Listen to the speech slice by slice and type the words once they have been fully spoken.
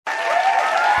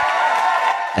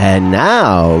And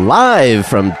now, live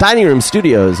from Dining Room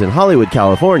Studios in Hollywood,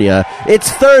 California,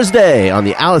 it's Thursday on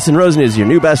the Allison Rosen is Your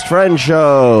New Best Friend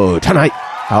show. Tonight,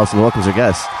 Allison welcomes her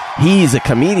guest. He's a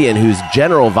comedian whose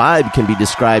general vibe can be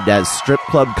described as strip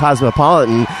club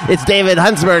cosmopolitan. It's David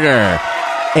Huntsberger.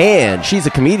 And she's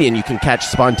a comedian you can catch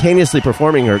spontaneously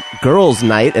performing her girls'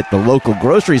 night at the local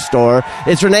grocery store.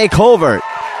 It's Renee Colvert.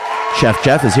 Chef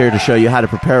Jeff is here to show you how to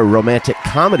prepare a romantic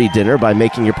comedy dinner by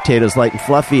making your potatoes light and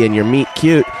fluffy and your meat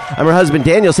cute. I'm her husband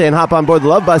Daniel saying hop on board the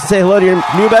Love Bus and say hello to your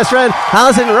new best friend,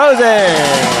 Allison Rosen.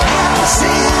 Allison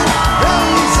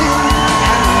Rosen,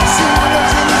 Allison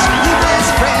Rosen is your new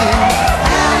best friend.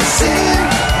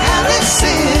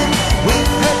 Allison, with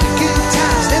her the good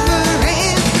times never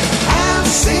end.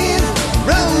 Allison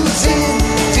Rosen,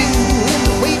 doing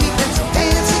the wavy pencil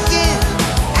dance again.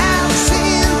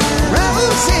 Allison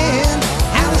Rosen,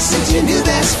 Allison's your new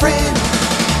best friend.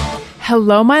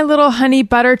 Hello, my little honey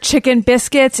butter chicken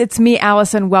biscuits. It's me,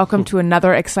 Allison. Welcome to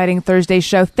another exciting Thursday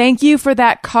show. Thank you for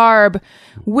that carb,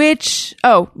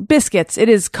 biscuits. It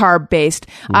is carb based.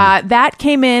 That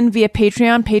came in via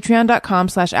Patreon,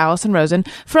 patreon.com/Allison Rosen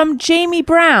from Jamie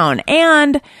Brown.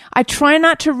 And I try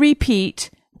not to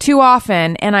repeat too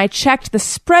often. And I checked the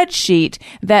spreadsheet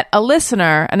that a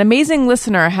listener, an amazing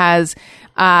listener, has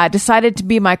decided to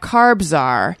be my carb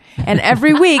czar. And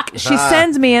every week she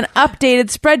sends me an updated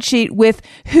spreadsheet with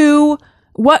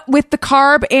with the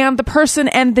carb and the person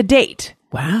and the date.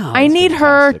 Wow. I need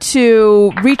her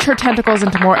to reach her tentacles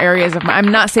into more areas of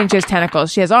I'm not saying she has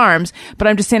tentacles. She has arms, but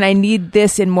I'm just saying I need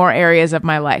this in more areas of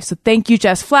my life. So thank you,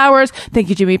 Jess Flowers. Thank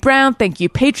you, Jimmy Brown. Thank you,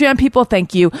 Patreon people.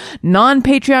 Thank you,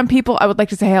 non-Patreon people. I would like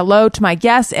to say hello to my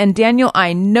guests. And Daniel,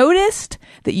 I noticed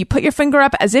that you put your finger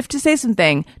up as if to say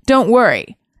something. Don't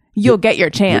worry. You'll get your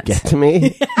chance. Get to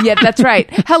me? Yeah, that's right.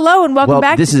 Hello and welcome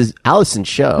back. This is Allison's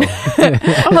show.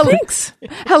 Oh, thanks.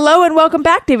 Hello and welcome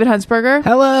back, David Huntsberger.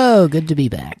 Hello, good to be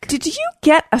back. Did you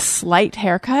get a slight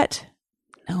haircut?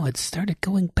 No, it started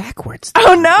going backwards.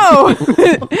 Oh, no.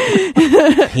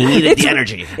 He needed the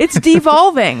energy. It's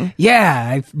devolving.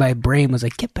 Yeah, my brain was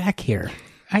like, get back here.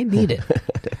 I need it.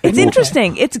 It's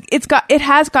interesting. It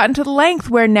has gotten to the length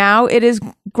where now it is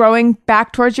growing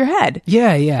back towards your head.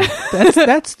 Yeah.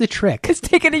 That's the trick. It's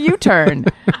taking a U-turn.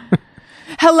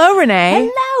 Hello, Renee.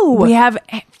 Hello. We have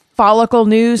follicle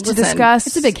news to discuss.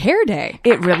 It's a big hair day.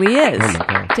 It really is.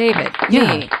 David,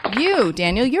 me, you,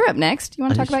 Daniel, you're up next. You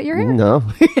want to talk about your hair? No.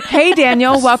 Hey,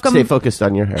 Daniel. Welcome. Stay focused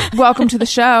on your hair. Welcome to the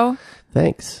show.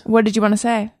 Thanks. What did you want to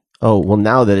say? Oh, well,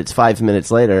 now that it's 5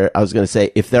 minutes later, I was going to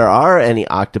say, if there are any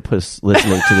octopus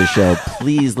listening to the show,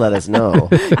 please let us know.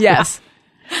 Yes.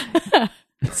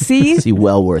 See? It's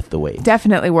well worth the wait.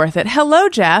 Definitely worth it. Hello,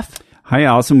 Jeff. Hi,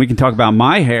 Allison. We can talk about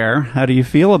my hair. How do you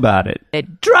feel about it?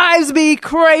 It drives me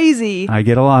crazy. I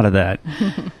get a lot of that.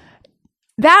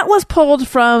 That was pulled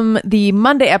from the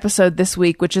Monday episode this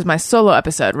week, which is my solo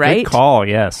episode, right? Good call,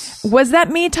 yes. Was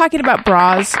that me talking about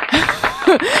bras?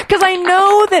 Because I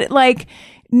know that,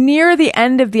 near the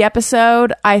end of the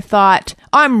episode, I thought,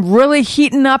 I'm really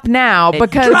heating up now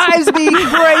because it drives me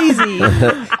crazy.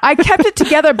 I kept it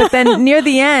together, but then near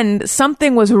the end,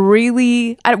 something was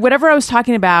really, whatever I was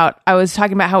talking about how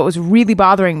it was really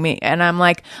bothering me. And I'm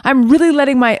like,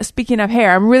 speaking of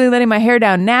hair, I'm really letting my hair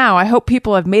down now. I hope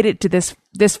people have made it to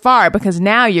this far because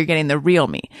now you're getting the real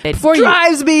me. It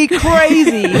drives me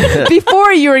crazy.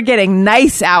 Before you were getting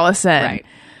nice, Allison. Right.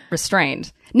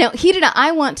 Restrained. Now, heated up,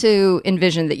 I want to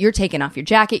envision that you're taking off your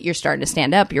jacket, you're starting to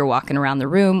stand up, you're walking around the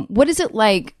room. What is it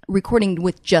like recording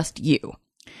with just you?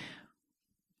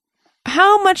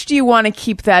 How much do you want to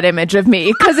keep that image of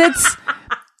me? Because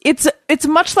it's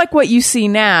much like what you see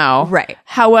now. Right.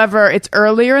 However, it's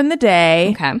earlier in the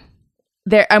day. Okay.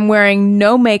 I'm wearing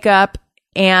no makeup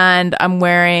and I'm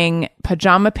wearing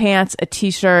pajama pants, a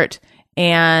t-shirt,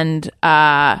 and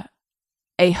a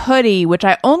hoodie, which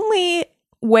I only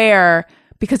wear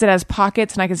because it has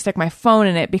pockets and I can stick my phone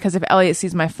in it because if Elliot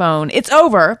sees my phone, it's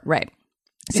over. Right.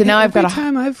 So now I've got Every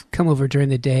time I've come over during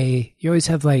the day, you always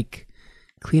have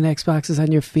Kleenex boxes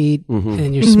on your feet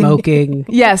and you're smoking.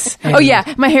 Yes.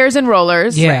 And my hair's in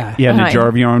rollers. Yeah. Yeah, and a jar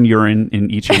of your own urine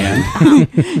in each hand.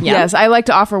 Yes, I like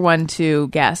to offer one to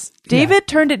guests. David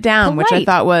turned it down, which I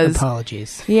thought was...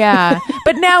 Apologies. Yeah.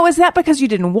 But now, is that because you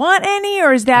didn't want any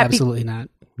or is that... Absolutely not.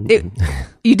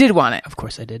 You did want it. Of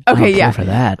course I did. Okay, yeah. For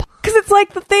that. Because it's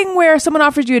like the thing where someone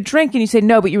offers you a drink and you say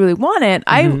no, but you really want it.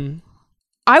 I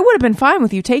would have been fine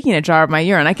with you taking a jar of my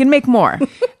urine. I can make more.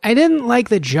 I didn't like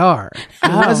the jar.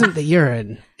 It wasn't the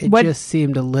urine. It just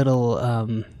seemed a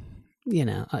little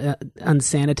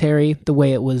unsanitary the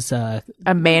way it was. A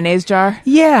mayonnaise jar?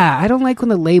 Yeah, I don't like when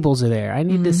the labels are there. I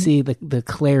need to see the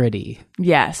clarity.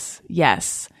 Yes.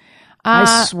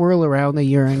 I swirl around the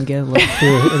urine, get a look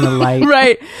through in the light.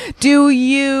 Right. Do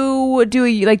you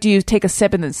take a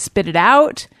sip and then spit it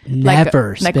out?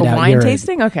 Never spit like a out wine urine.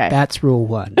 tasting? Okay. That's rule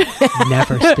 1.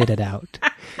 Never spit it out.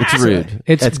 It's rude.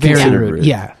 It's very considered rude.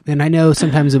 Yeah. And I know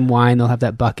sometimes in wine they'll have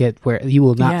that bucket where you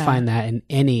will not Yeah. find that in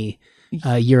any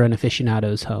urine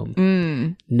aficionado's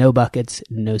home. No buckets,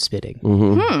 no spitting.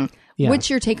 Yeah.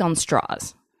 What's your take on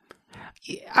straws?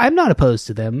 I'm not opposed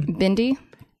to them. Bendy?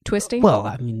 Twisty? Well,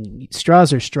 I mean,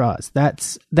 straws are straws.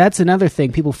 That's another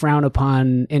thing. People frown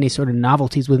upon any sort of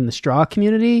novelties within the straw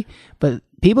community, but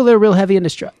people that are real heavy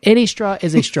into straw, any straw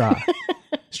is a straw.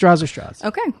 Straws are straws.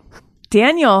 Okay.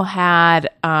 Daniel had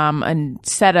a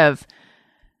set of,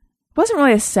 it wasn't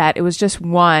really a set, it was just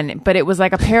one, but it was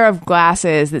like a pair of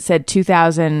glasses that said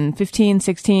 2015,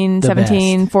 16, The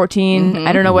 17, best. 14.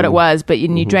 I don't know what it was, but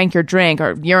you drank your drink,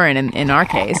 or urine in our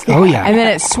case. Oh, yeah. And then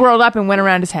it swirled up and went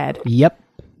around his head. Yep.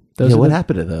 Those Yeah, are what the-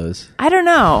 happened to those? I don't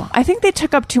know. I think they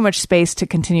took up too much space to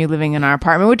continue living in our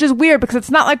apartment, which is weird because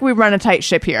it's not like we run a tight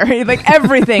ship here. Like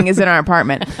everything is in our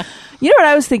apartment. You know what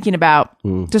I was thinking about,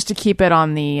 just to keep it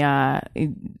on the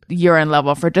urine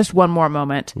level for just one more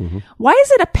moment? Why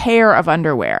is it a pair of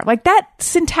underwear? Like that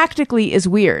syntactically is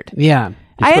weird. Yeah.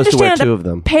 I supposed to wear understand two a of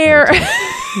them. pair.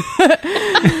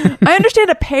 I understand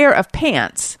a pair of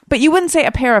pants, but you wouldn't say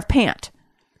a pair of pant.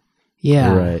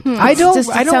 Yeah. Right. I don't It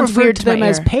I don't sounds refer weird to to my them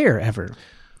as ear. pair ever.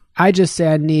 I just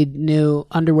say I need new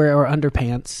underwear or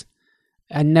underpants.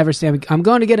 I never say I'm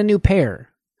going to get a new pair.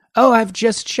 Oh, I've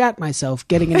just shat myself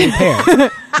getting a new pair.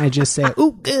 I just say,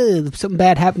 ooh, good, something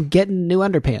bad happened getting new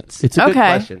underpants. It's a good Okay.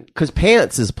 question. Because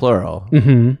pants is plural,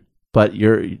 but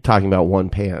you're talking about one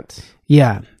pant.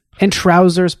 Yeah. And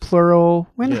trousers, plural.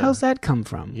 When the Yeah. hell's that come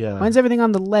from? Yeah. When's everything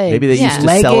on the leg? Maybe they Yeah. used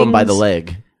to sell them by the Leggings.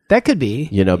 leg. That could be.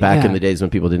 You know, back in Yeah. the days when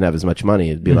people didn't have as much money,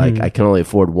 it'd be like, I can only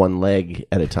afford one leg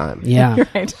at a time. Yeah.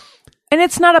 And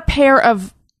it's not a pair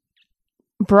of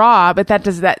bra, but that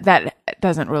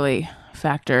doesn't really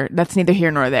factor. That's neither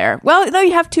here nor there. Well, no,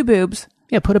 you have two boobs.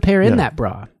 Yeah, put a pair in Yeah. that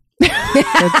bra.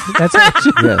 that's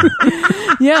Yeah.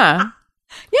 Yeah.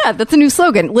 Yeah, that's a new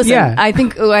slogan. Listen, Yeah. I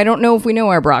think, I don't know if we know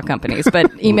our bra companies,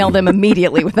 but email them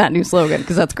immediately with that new slogan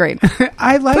because that's great.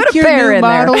 I like Put a your pair new in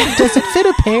there. model. Does it fit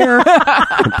a pair?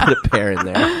 Put a pair in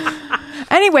there.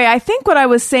 Anyway, I think what I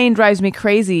was saying drives me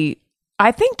crazy.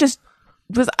 I think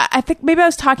maybe I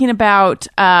was talking about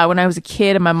when I was a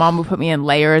kid and my mom would put me in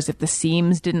layers if the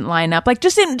seams didn't line up. Like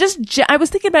I was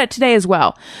thinking about it today as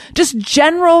well. Just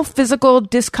general physical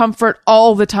discomfort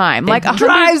all the time. Like It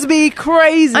drives me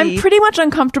crazy. I'm pretty much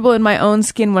uncomfortable in my own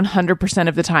skin 100%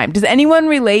 of the time. Does anyone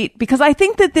relate? Because I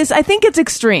think it's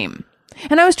extreme.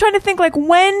 And I was trying to think, like,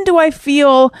 when do I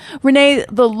feel, Renee,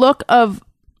 the look of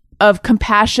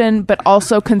compassion but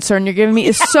also concern you're giving me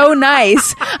is so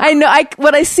nice. I know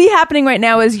what I see happening right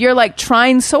now is you're like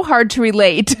trying so hard to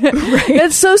relate.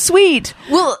 That's so sweet.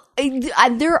 Well,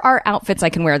 there are outfits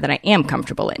I can wear that I am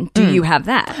comfortable in. Do you have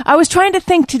that? I was trying to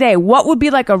think today, what would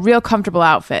be like a real comfortable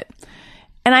outfit?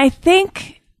 And I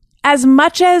think as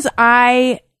much as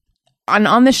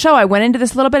on this show, I went into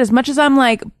this a little bit, as much as I'm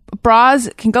like, bras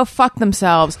can go fuck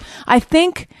themselves. I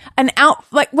think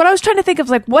what I was trying to think of,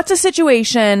 like, what's a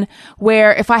situation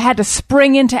where if I had to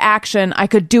spring into action, I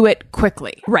could do it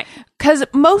quickly. Right. Because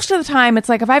most of the time, it's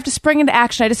like if I have to spring into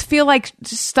action, I just feel like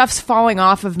stuff's falling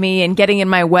off of me and getting in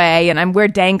my way, and I wear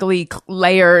dangly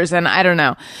layers, and I don't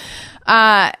know.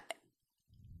 I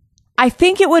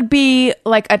think it would be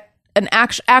like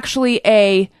actually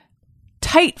a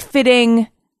tight-fitting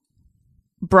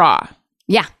bra.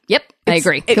 Yeah. Yep. I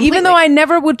agree. Even though I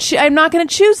never would, I'm not going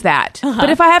to choose that. But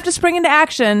if I have to spring into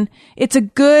action, it's a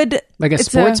good, like a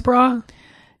sports bra?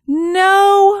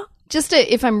 No. Just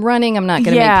if I'm running, I'm not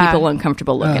going to Yeah. make people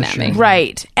uncomfortable looking at sure. me.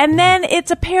 Right. And then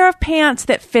it's a pair of pants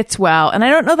that fits well. And I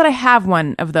don't know that I have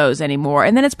one of those anymore.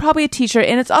 And then it's probably a t-shirt,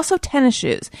 and it's also tennis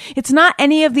shoes. It's not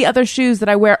any of the other shoes that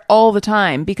I wear all the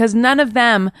time because none of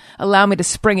them allow me to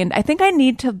spring in. I think I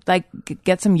need to like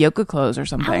get some yoga clothes or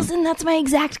something. Allison, that's my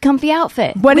exact comfy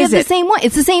outfit. What we is have it? the same one.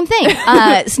 It's the same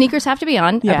thing. Sneakers have to be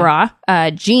on, Yeah. a bra,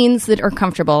 jeans that are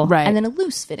comfortable, Right. and then a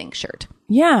loose fitting shirt.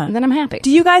 Yeah. And then I'm happy. Do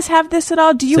you guys have this at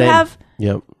all? Do you Same. have?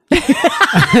 Yep.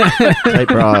 Tight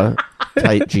bra,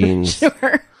 tight jeans.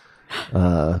 Sure.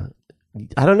 I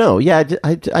don't know. Yeah,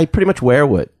 I pretty much wear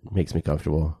what makes me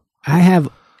comfortable. I have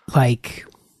like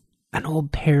an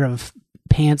old pair of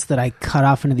pants that I cut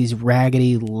off into these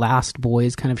raggedy Last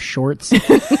Boys kind of shorts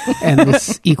and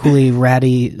this equally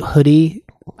ratty hoodie.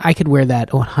 I could wear that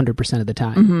 100% of the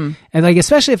time. And like,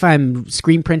 especially if I'm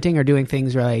screen printing or doing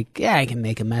things where like, yeah, I can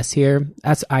make a mess here.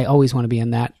 I always want to be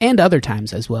in that, and other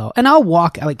times as well. And I'll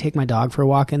walk, I like take my dog for a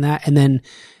walk in that. And then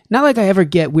not like I ever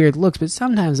get weird looks, but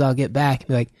sometimes I'll get back and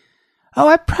be like, oh,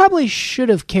 I probably should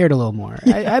have cared a little more.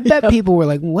 I bet people were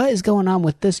like, what is going on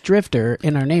with this drifter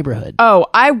in our neighborhood? Oh,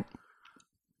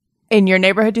 in your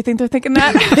neighborhood, do you think they're thinking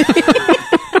that?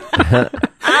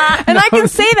 And I can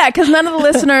say that because none of the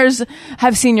listeners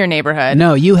have seen your neighborhood.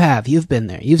 No, you have. You've been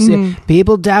there. You've seen.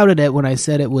 People doubted it when I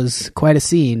said it was quite a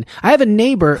scene. I have a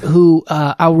neighbor who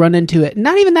I'll run into it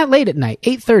not even that late at night,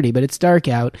 8:30, but it's dark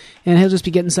out, and he'll just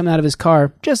be getting something out of his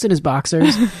car, just in his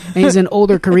boxers. And he's an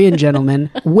older Korean gentleman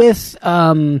with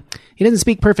he doesn't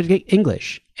speak perfect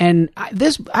English. And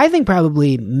I think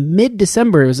probably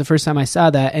mid-December was the first time I saw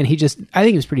that, and I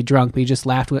think he was pretty drunk, but he just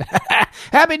laughed with,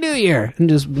 Happy New Year, and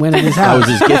just went in his That house.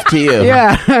 was his gift to you.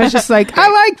 Yeah, I was just like, I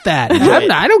like that.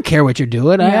 I don't care what you're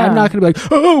doing. I'm not going to be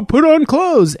like, oh, put on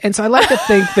clothes. And so I like to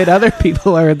think that other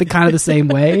people are kind of the same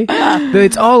way. But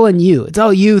it's all on you. It's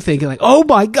all you thinking like, oh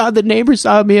my God, the neighbor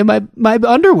saw me in my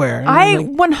underwear. And I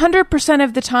I'm like, 100%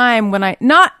 of the time when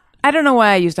I don't know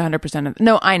why I used 100% of...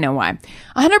 No, I know why.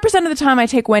 100% of the time I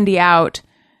take Wendy out,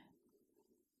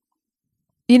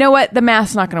 you know what? The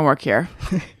math's not going to work here.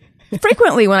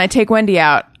 Frequently when I take Wendy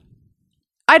out,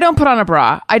 I don't put on a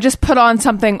bra. I just put on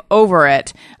something over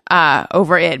it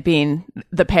being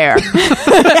the pair.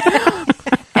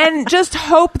 And just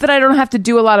hope that I don't have to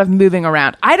do a lot of moving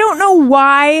around. I don't know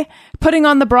why putting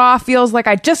on the bra feels like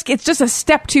it's just a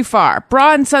step too far.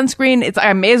 Bra and sunscreen,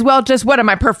 I may as well just, what am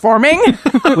I performing?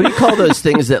 What do you call those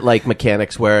things that like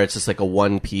mechanics wear? It's just like a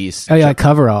one piece. oh yeah,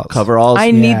 coveralls. Coveralls. I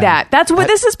need that. That's what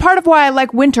this is part of why I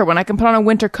like winter, when I can put on a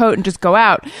winter coat and just go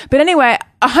out. But anyway,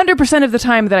 100% of the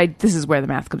time that this is where the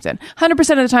math comes in. 100%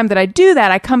 of the time that I do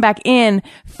that, I come back in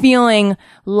feeling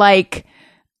like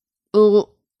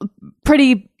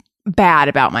pretty bad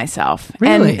about myself.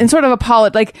 Really? And sort of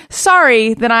like,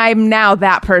 sorry that I'm now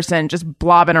that person just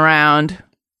blobbing around.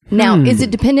 Now, is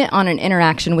it dependent on an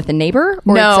interaction with a neighbor?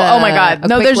 Or No, it's oh my God.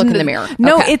 No, quick there's look in the mirror.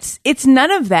 No, Okay. it's none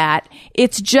of that.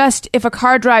 It's just if a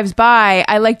car drives by,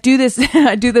 I like do this.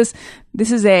 I do this.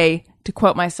 This is to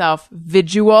quote myself,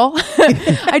 visual.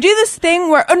 I do this thing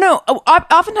where,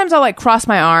 oftentimes I'll like cross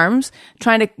my arms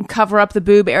trying to cover up the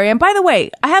boob area. And by the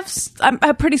way, I have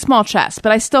a pretty small chest,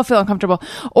 but I still feel uncomfortable.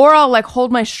 Or I'll like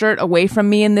hold my shirt away from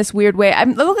me in this weird way. I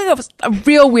look like a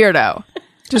real weirdo.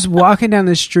 Just walking down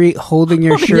the street holding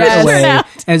your shirt Yes. away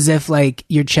as if like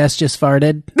your chest just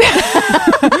farted.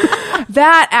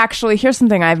 That actually, here's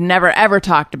something I've never ever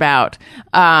talked about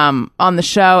on the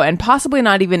show, and possibly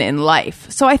not even in life.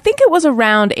 So I think it was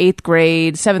around 7th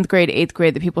grade, 8th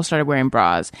grade that people started wearing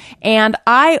bras. And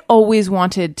I always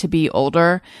wanted to be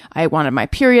older. I wanted my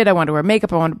period. I wanted to wear makeup.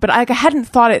 But I hadn't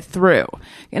thought it through.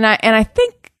 And I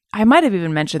think I might have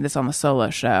even mentioned this on the solo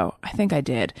show. I think I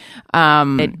did.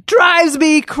 It drives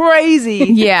me crazy.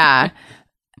 Yeah.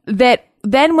 That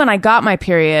then when I got my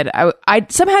period, I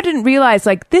somehow didn't realize,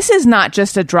 like, this is not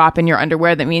just a drop in your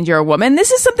underwear that means you're a woman. This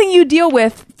is something you deal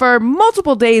with for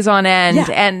multiple days on end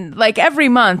and like every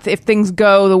month if things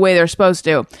go the way they're supposed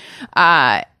to.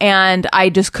 And I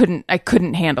just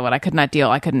couldn't handle it. I could not deal.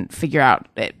 I couldn't figure out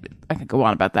it. I could go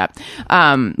on about that.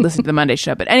 Listen to the Monday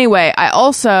show. But anyway, I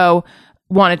also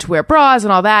wanted to wear bras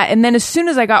and all that. And then as soon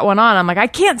as I got one on, I'm like, I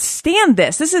can't stand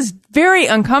this. This is very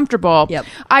uncomfortable. Yep.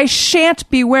 I shan't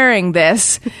be wearing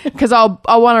this because I'll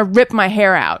want to rip my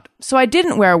hair out. So I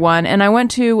didn't wear one. And I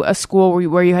went to a school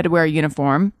where you had to wear a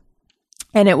uniform,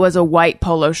 and it was a white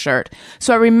polo shirt.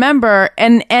 So I remember,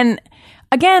 and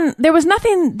again, there was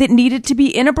nothing that needed to be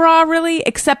in a bra really,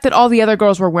 except that all the other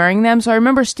girls were wearing them. So I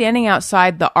remember standing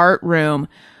outside the art room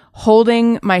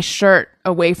holding my shirt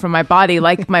away from my body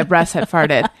like my breasts had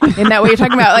farted. Isn't that what you're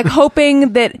talking about? Like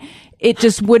hoping that it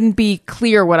just wouldn't be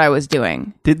clear what I was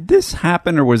doing. Did this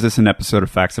happen, or was this an episode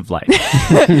of Facts of Life?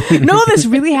 No, this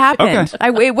really happened.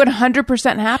 Okay. It would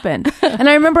 100% happen. And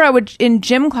I remember in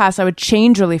gym class, I would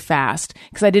change really fast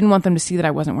because I didn't want them to see that I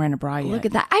wasn't wearing a bra yet. Look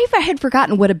at that. I had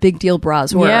forgotten what a big deal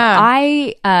bras were. Yeah.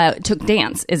 I took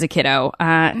dance as a kiddo.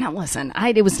 Now listen,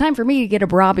 it was time for me to get a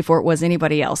bra before it was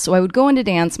anybody else. So I would go into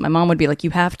dance. My mom would be like,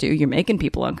 you have to. You're making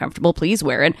people uncomfortable. Please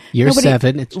wear it. You're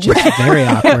 7. It's just very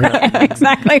awkward.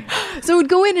 Exactly. So I would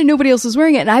go in and nobody else was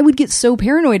wearing it. And I would get so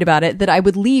paranoid about it that I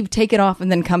would leave, take it off,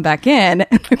 and then come back in.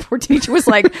 And my poor teacher was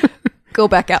like, go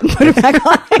back out and put it back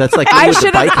on. That's like I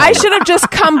should have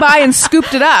just come by and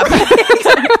scooped it up.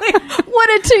 Exactly. What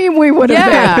a team we would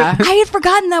have Yeah. been. I had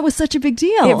forgotten that was such a big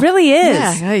deal. It really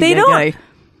is. Yeah. They don't.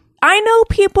 I know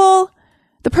people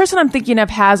The person I'm thinking of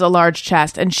has a large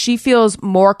chest, and she feels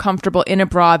more comfortable in a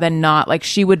bra than not. Like,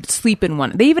 she would sleep in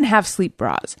one. They even have sleep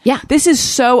bras. Yeah. This is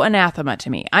so anathema to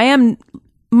me. I am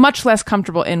much less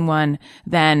comfortable in one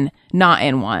than not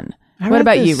in one. What read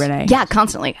about you, this. Renee? Yeah,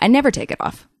 constantly. I never take it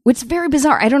off. Which is very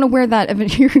bizarre. I don't know where that.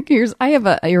 I have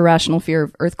an irrational fear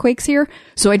of earthquakes here,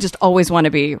 so I just always want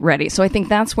to be ready. So I think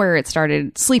that's where it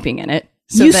started, sleeping in it.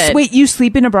 So Wait, you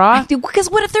sleep in a bra?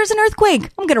 Because what if there's an earthquake?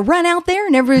 I'm going to run out there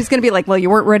and everybody's going to be like, well, you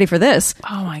weren't ready for this.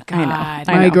 Oh my I know. God.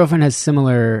 I My know. girlfriend has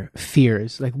similar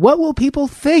fears. Like, what will people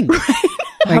think?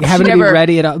 Like, She having to be never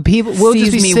ready at all. People will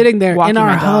just be sees me sitting there walking in our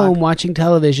my dog. home watching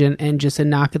television, and just a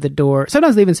knock at the door.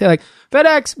 Sometimes they even say like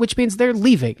FedEx, which means they're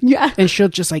leaving. Yeah. And she'll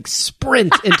just like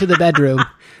sprint into the bedroom.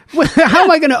 How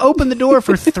am I going to open the door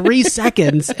for 3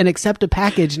 seconds and accept a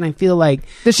package? And I feel like,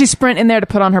 Does she sprint in there to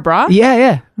put on her bra?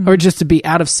 yeah. Or just to be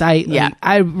out of sight. Like, Yeah.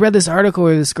 I read this article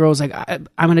where this girl was like, I'm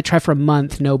going to try for a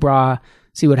month, no bra,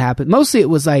 see what happens. Mostly it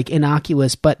was like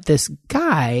innocuous, but this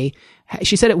guy,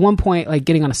 she said at one point, like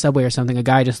getting on a subway or something, a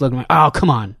guy just looked like, oh, come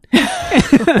on.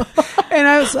 And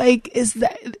I was like, is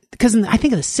that, because I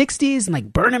think of the 60s and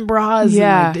like burning bras. and,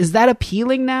 Yeah. like, is that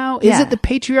appealing now? Is Yeah. it the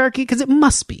patriarchy? Because it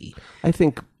must be. I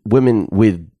think women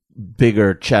with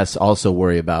bigger chests also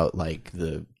worry about like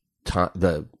the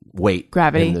weight,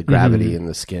 Gravity. and the gravity in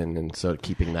the skin, and so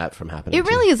keeping that from happening. It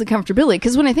really is a comfortability,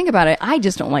 because when I think about it, I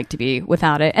just don't like to be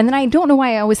without it. And then I don't know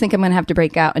why I always think I'm going to have to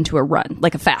break out into a run,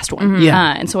 like a fast one.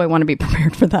 Yeah. And so I want to be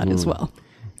prepared for that as well.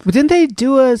 But didn't they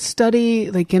do a study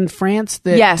like in France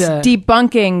that Yes,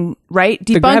 debunking, right?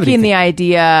 gravity Debunking thing. the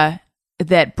idea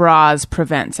that bras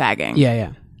prevent sagging.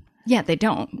 Yeah. Yeah, they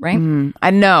don't, right?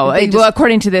 I know. They Well, just-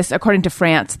 according to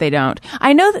France, they don't.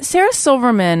 I know that Sarah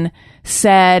Silverman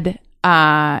said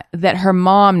that her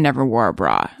mom never wore a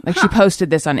bra. Like, she posted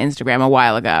this on Instagram a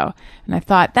while ago. And I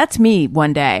thought, that's me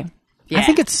one day. I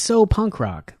think it's so punk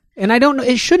rock. And I don't know,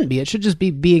 it shouldn't be. It should just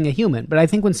be being a human. But I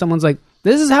think when someone's like,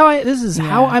 this is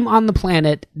how I'm on the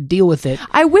planet, deal with it.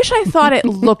 I wish I thought it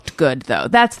looked good, though.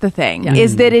 That's the thing.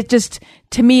 Is that it just,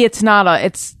 to me, it's not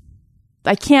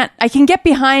I can get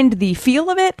behind the feel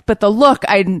of it, but the look,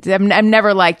 I'm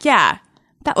never like, yeah,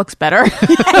 that looks better.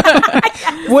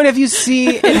 What if you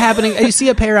see it happening? You see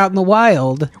a pair out in the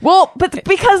wild. Well, but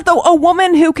because a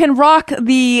woman who can rock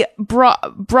the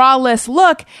braless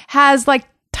look has like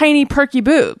tiny perky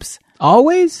boobs.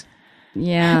 Always?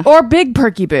 Yeah. Or big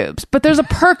perky boobs, but there's a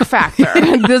perk factor.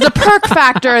 There's a perk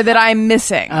factor that I'm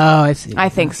missing. Oh, I see. I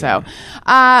think so.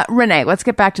 Renee, let's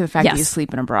get back to the fact that Yes. you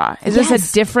sleep in a bra. Is this Yes.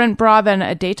 a different bra than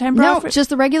a daytime bra? No, just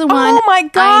the regular one. Oh my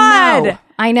God.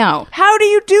 I know. How do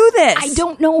you do this? I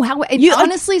don't know how it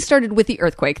honestly started with the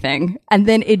earthquake thing, and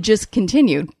then it just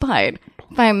continued. But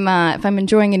if I'm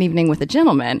enjoying an evening with a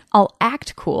gentleman, I'll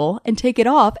act cool and take it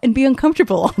off and be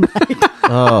uncomfortable all night.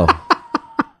 Oh,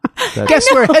 Guess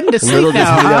we're heading to little sleep does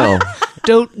now. he Huh? know.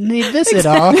 Don't need this at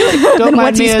all. Don't And mind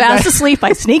once me. he's fast asleep,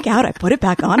 I sneak out, I put it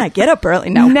back on, I get up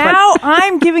early. No, Now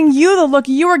I'm giving you the look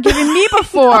you were giving me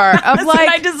before of but like,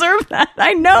 I deserve that.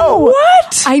 I know.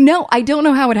 what? I know. I don't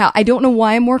know how I don't know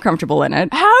why I'm more comfortable in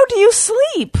it. How do you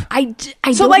sleep? I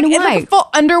So don't like know in why. like a full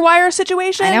underwire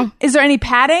situation? I know. Is there any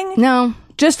padding? No.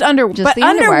 Just Just but the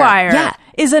underwire. underwire Yeah.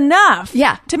 is enough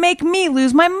Yeah. to make me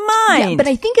lose my mind. Yeah, but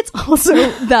I think it's also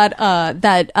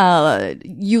that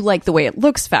you like the way it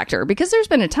looks factor, because there's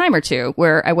been a time or two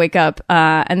where I wake up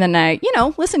and then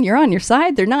listen, you're on your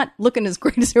side. They're not looking as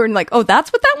great as you were, and like, oh,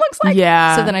 that's what that looks like.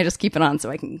 Yeah. So then I just keep it on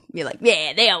so I can be like,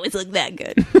 yeah, they always look that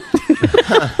good.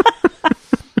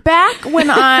 Back when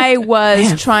I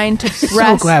was trying to So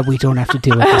breast, glad we don't have to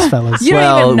deal with this, fellas. you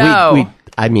don't even know.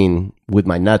 I mean, with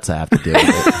my nuts, I have to do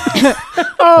it.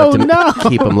 Oh, to no.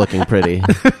 keep them looking pretty.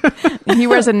 He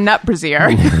wears a nut brassiere.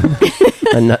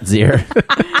 A nut zero.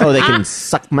 Oh, they can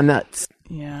suck my nuts.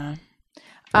 Yeah.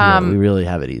 No, we really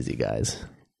have it easy, guys.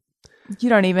 You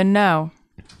don't even know.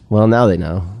 Well, now they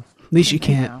know. At least you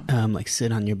can't like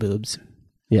sit on your boobs.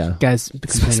 Yeah. Guys,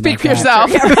 complain Speak about for that.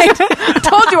 yourself. I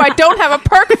told you I don't have a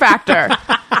perk factor.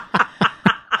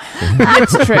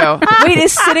 It's true. Wait,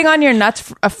 is sitting on your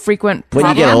nuts a frequent When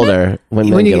problem? you get older, when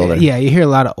men get older. Yeah, you hear a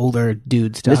lot of older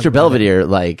dudes talk Mr. about Belvedere,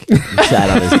 like, sat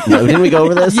on his... No, didn't we go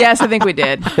over this? Yes, I think we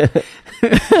did.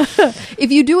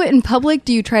 If you do it in public,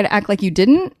 do you try to act like you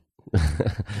didn't?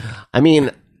 I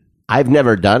mean, I've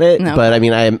never done it, No. but I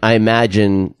mean, I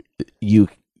imagine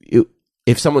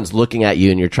if someone's looking at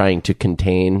you and you're trying to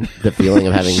contain the feeling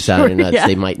of having sat on your nuts, yeah.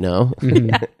 they might know.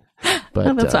 But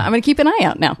Well, that's why I'm going to keep an eye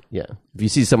out now. yeah, if you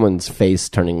see someone's face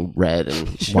turning red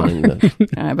and wanting to,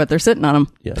 I bet they're sitting on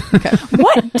them. yeah.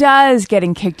 What does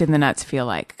getting kicked in the nuts feel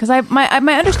like? Because my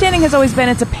understanding has always been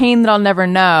it's a pain that I'll never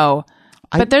know.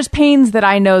 But there's pains that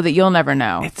I know that you'll never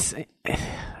know.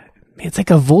 It's like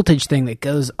a voltage thing that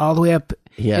goes all the way up.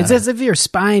 Yeah. It's as if your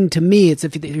spine, to me, it's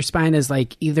if your spine is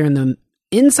like either in the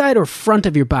inside or front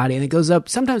of your body, and it goes up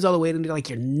sometimes all the way into like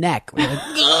your neck. Where you're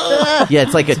like, Yeah,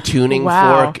 it's like a tuning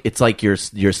Wow. fork. It's like your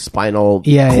spinal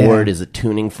Yeah, cord is a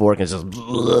tuning fork, and it's just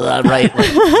right,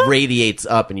 like, radiates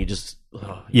up, and you just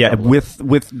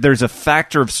with there's a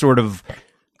factor of sort of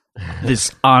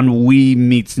this ennui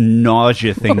meets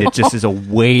nausea thing that just is a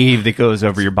wave that goes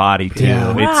over your body too.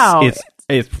 Yeah. Wow.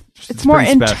 It's more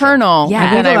pretty special. internal Yeah. I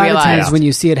think than a I lot of realized. times when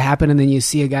you see it happen, and then you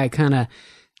see a guy kind of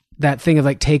that thing of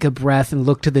like take a breath and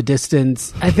look to the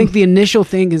distance. I think the initial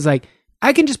thing is like,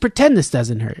 I can just pretend this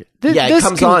doesn't hurt. yeah, it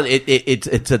comes on.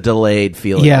 It's a delayed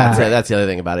feeling. Yeah. That's the other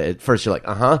thing about it. At first, you're like,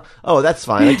 oh, that's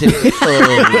fine. I didn't.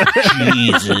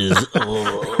 Oh, Jesus.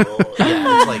 Oh.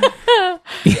 Yeah, it's like.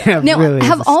 Yeah, Now, really,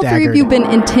 have it's all three of staggering. you been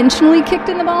intentionally kicked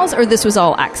in the balls, or this was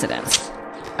all accidents?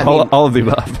 All of the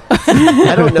above.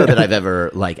 I don't know that I've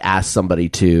ever like asked somebody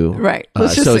to. Right.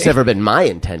 Let's just So it's say. never been my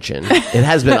intention. It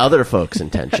has been other folks'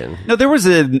 intention. No, there was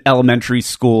an elementary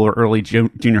school or early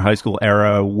junior high school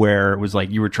era where it was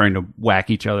like you were trying to whack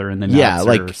each other in the nuts Yeah,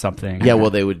 like or something. Yeah, well,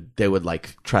 they would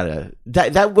like try to.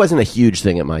 That wasn't a huge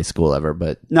thing at my school ever,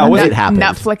 but No, was it it happened.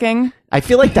 Nut flicking. I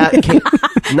feel like that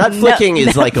nut flicking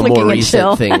is like a flicking more and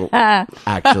chill. recent thing.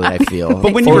 Actually, I feel.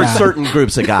 But when you or were- certain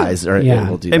groups of guys are Yeah.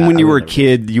 will do that. And when I you were a would never-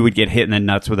 kid, you would get hit in the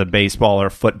nuts with a baseball or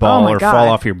football Oh my or God. fall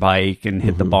off your bike and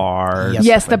hit the bar. and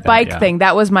Yes, stuff the like that, bike yeah. thing.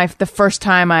 That was the first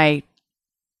time I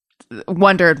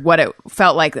wondered what it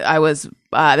felt like. I was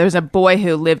there was a boy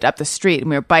who lived up the street, and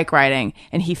we were bike riding,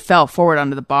 and he fell forward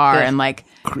onto the bar and like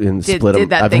and did split 'em.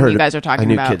 that I've thing heard- you guys are talking I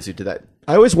knew about. kids who did that.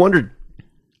 I always wondered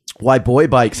why boy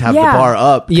bikes have Yeah. the bar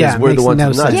up because Yeah, it we're the makes ones no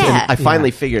with nuts. sense. Yeah. And I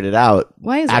finally figured it out.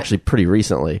 Why is it? actually pretty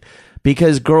recently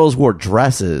because girls wore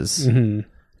dresses.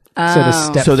 So to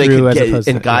step So they through could as get, opposed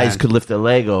and to, guys yeah. could lift their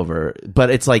leg over, but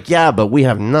it's like, yeah, but we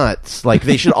have nuts. Like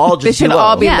they should all just They should be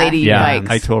all low. be Yeah. lady Yeah, bikes.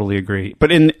 I totally agree.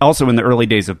 But also in the early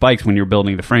days of bikes, when you were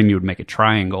building the frame, you would make a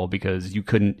triangle because you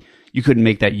couldn't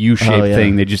make that U-shaped Oh, yeah.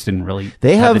 thing. They just didn't really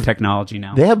They have the have- technology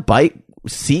now. They have bike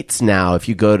seats now. If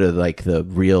you go to like the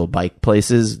real bike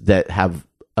places that have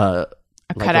like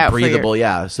cutout a for your- breathable,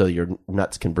 yeah, so your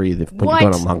nuts can breathe when What?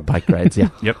 you're going on long bike rides. Yeah,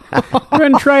 Yep. Go ahead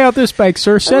and try out this bike,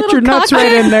 sir. Set little your nuts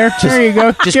cockpit. right in there. There you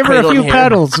go. just Give her a cradle few in here.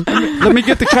 pedals. Let me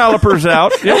get the calipers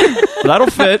out. Yep, that'll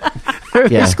fit. They're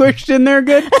Yeah. squished in there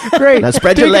good. Great. Now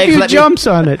spread Take your legs, a few let me- jumps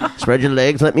on it. spread your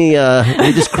legs. Let me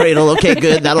just cradle. Okay,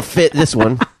 good. That'll fit this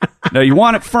one. Now you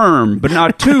want it firm, but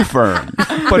not too firm,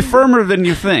 but firmer than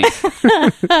you think.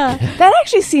 That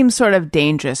actually seems sort of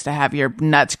dangerous to have your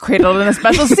nuts cradled in a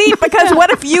special seat because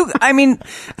what if you, I mean,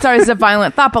 sorry, it's a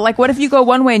violent thought, but like what if you go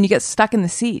one way and you get stuck in the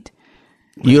seat?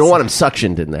 You don't want them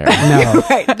suctioned in there, No.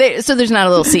 So there's not a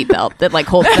little seatbelt that like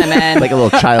holds them in. like a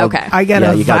little child. Okay. I got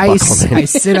Yeah, a you gotta vice. buckle in. I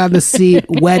sit on the seat,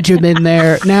 wedge him in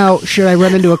there. Now, should I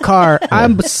run into a car?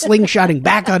 I'm slingshotting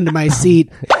back onto my seat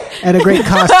at a great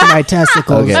cost to my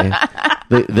testicles. Okay.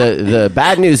 The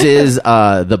bad news is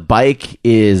the bike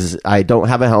is I don't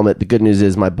have a helmet. The good news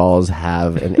is my balls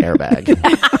have an airbag.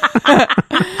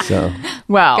 So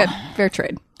Well, Good. Fair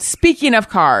trade. speaking of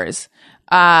cars,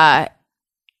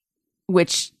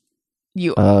 which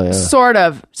you Oh, yeah. sort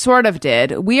of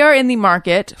did. We are in the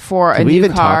market for a Did we new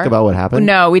even car. talk about what happened?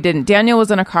 No, we didn't. Daniel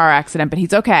was in a car accident, but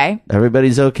he's okay.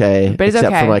 everybody's okay Everybody's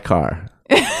except okay. for my car.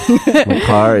 My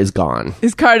car is gone.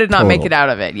 His car did not make Total. it out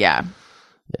of it. Yeah.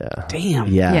 Yeah. Damn.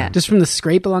 Yeah. Yeah. Just from the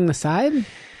scrape along the side?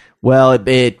 Well, it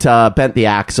bent the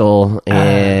axle,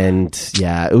 and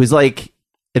yeah, it was like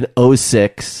an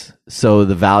 06, so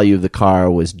the value of the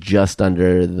car was just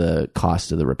under the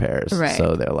cost of the repairs. Right.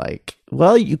 So they're like,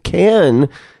 well, you can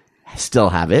still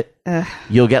have it.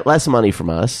 You'll get less money from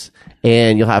us,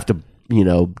 and you'll have to,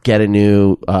 get a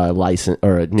new license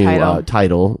or a new Title.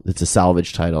 title. It's a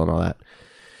salvage title and all that.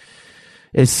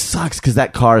 It sucks because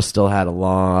that car still had a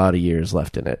lot of years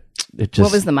left in it. It just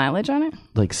What was the mileage on it?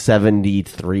 like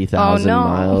 73,000 Oh, no.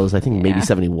 miles. I think maybe Yeah.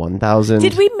 71,000.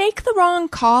 Did we make the wrong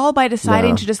call by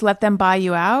deciding No. to just let them buy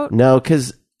you out? No,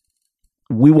 because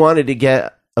we wanted to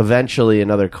get eventually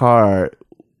another car.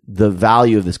 The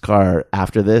value of this car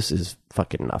after this is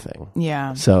fucking nothing.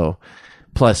 Yeah. So,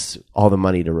 plus all the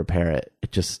money to repair it,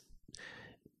 it just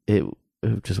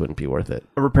wouldn't be worth it.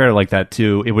 A repair like that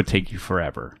too, it would take you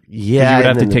forever. 'Cause Yeah, you would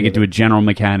have and to then take it to a general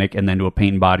mechanic and then to a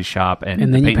paint and body shop, and,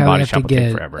 And the then you paint and probably body have shop to will take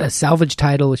get forever. a salvage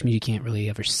title, which means you can't really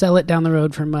ever sell it down the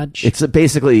road for much. It's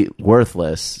basically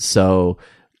worthless. So,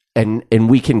 and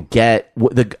we can get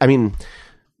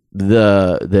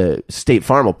the State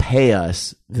Farm will pay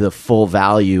us the full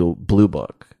value Blue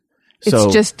Book. So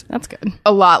just That's good.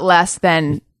 a lot less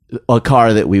than a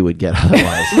car that we would get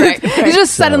otherwise. It's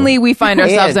just suddenly we find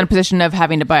ourselves And- in a position of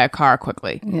having to buy a car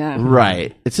quickly. Yeah.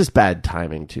 Right. It's just bad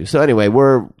timing too. So anyway,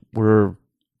 we're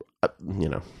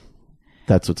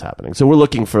that's what's happening. So we're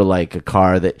looking for like a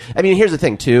car that, I mean, here's the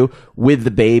thing too, with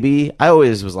the baby, I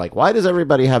always was like, why does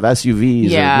everybody have SUVs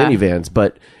Yeah. or minivans?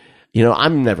 But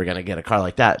I'm never going to get a car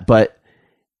like that. But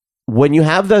when you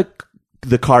have the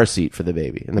car seat for the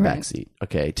baby in the back seat,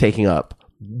 okay, taking up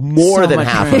more So than much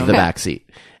half room. of the back seat.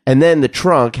 And then the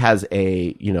trunk has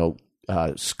a,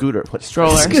 scooter.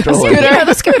 Stroller. Yeah,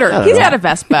 the scooter. He's got a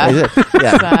Vespa. Is it?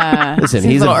 Yeah. Listen,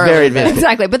 seems he's a a little very early. advanced.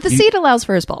 Exactly. But the seat allows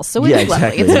for his balls. So it's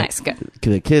lovely. It's nice. Good.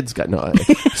 The kids got no.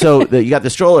 So you got the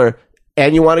stroller,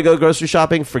 and you want to go grocery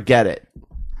shopping? Forget it.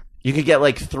 You could get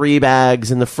like 3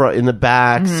 bags in the front, in the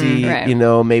back seat. Right.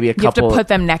 Maybe a You have to couple. put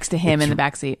them next to him in the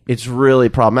back seat. It's really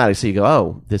problematic. So you go,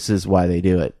 oh, this is why they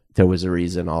do it. There was a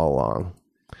reason all along.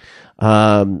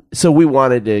 So we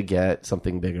wanted to get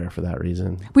something bigger for that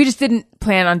reason. We just didn't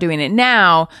plan on doing it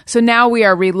now. So now we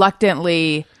are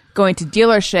reluctantly going to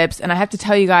dealerships, and I have to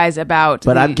tell you guys about.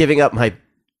 But I'm giving up my.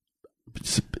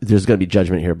 There's going to be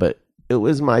judgment here, but it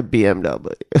was my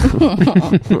BMW.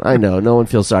 I know, no one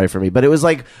feels sorry for me, but it was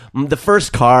like the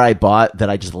first car I bought that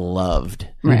I just loved.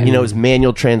 Right. It was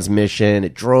manual transmission.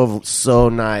 It drove so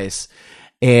nice,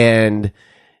 and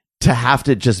to have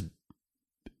to just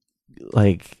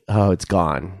like, oh, it's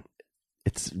gone.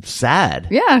 It's sad.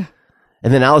 Yeah.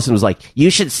 And then Allison was like, "You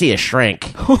should see a shrink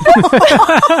for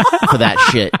that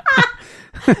shit."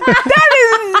 That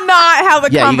is not how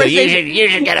the Yeah, conversation. you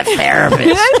should get a therapist.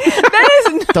 That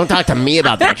is Don't talk to me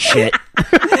about that shit.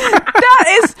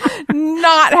 that is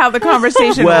not how the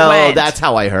conversation Well, went. that's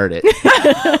how I heard it.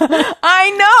 I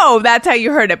know that's how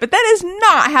you heard it, but that is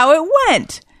not how it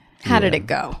went. How did it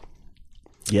go?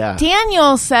 Yeah.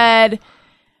 Daniel said,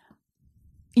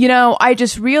 I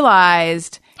just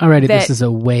realized. Alrighty, that- this is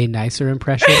a way nicer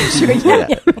impression. Yeah.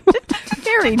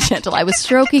 Very gentle. I was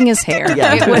stroking his hair.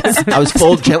 Yeah. It was I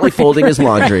was gently folding his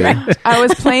laundry. I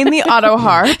was playing the auto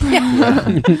harp.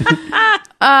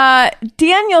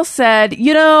 Daniel said,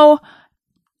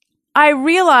 I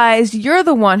realized you're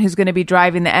the one who's going to be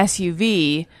driving the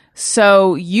SUV,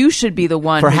 so you should be the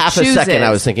one For who half chooses. a second, I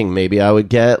was thinking maybe I would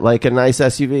get like a nice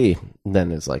SUV. And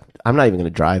then it's like, I'm not even going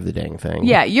to drive the dang thing.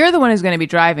 Yeah, you're the one who's going to be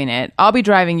driving it. I'll be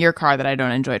driving your car that I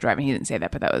don't enjoy driving. He didn't say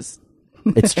that, but that was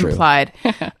It's true. implied.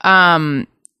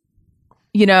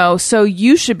 So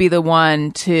you should be the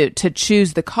one to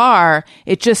choose the car.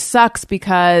 It just sucks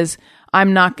because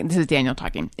this is Daniel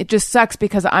talking. It just sucks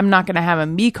because I'm not going to have a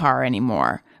me car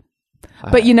anymore.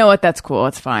 But you know what? That's cool.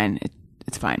 It's fine.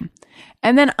 It's fine.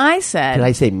 And then I said, Did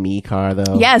I say me car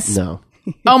though? Yes. No.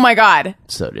 oh my God,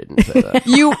 So didn't say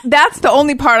that. that's the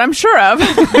only part I'm sure of.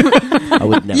 I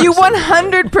would never. You say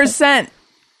that. 100%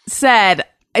 said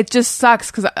it just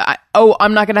sucks because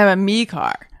I'm not going to have a me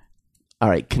car. All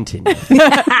right, continue.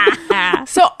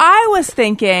 So I was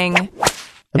thinking,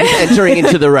 I'm just entering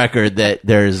into the record that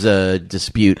there's a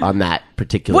dispute on that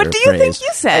particular what do you think you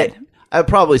said?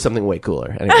 Probably something way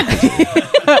cooler. Anyway,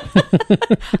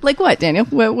 continue. like what, Daniel?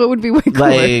 What would be way cooler?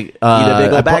 Like Eat a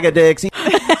big a bag of dicks.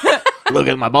 Look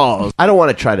at my balls. I don't want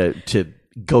to try to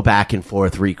go back and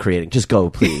forth recreating. Just go,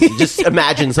 please. Just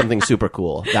imagine something super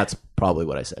cool. That's probably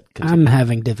what I said. Continue. I'm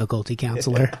having difficulty,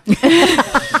 counselor.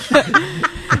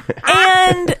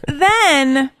 And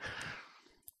then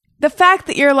the fact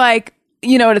that you're like,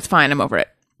 you know what, it's fine, I'm over it.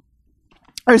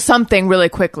 Or something really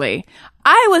quickly.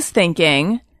 I was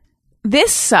thinking,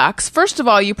 this sucks. First of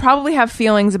all, you probably have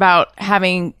feelings about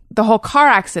having the whole car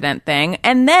accident thing.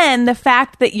 And then the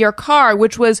fact that your car,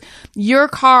 which was your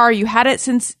car, you had it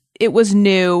since it was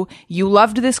new. You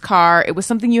loved this car. It was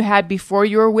something you had before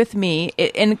you were with me.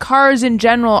 And cars in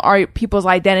general are people's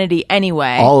identity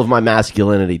anyway. All of my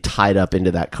masculinity tied up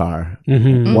into that car.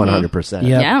 100%.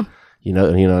 Yeah. Yeah. You know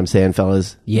what I'm saying,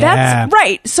 fellas? Yeah. That's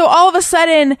right. So all of a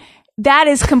sudden, that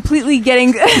is completely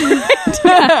getting...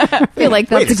 I feel like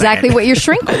that's exactly what your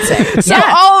shrink would say. So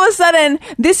all of a sudden,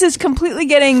 this is completely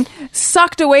getting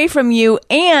sucked away from you,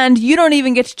 and you don't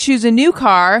even get to choose a new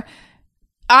car.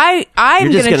 I'm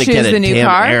You're just going to gonna choose get a the new damn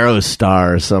car.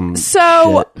 Aerostar or some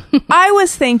So shit. I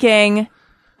was thinking,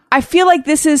 I feel like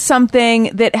this is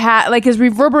something that is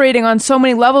reverberating on so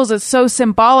many levels. It's so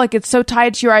symbolic. It's so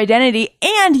tied to your identity,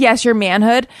 and yes, your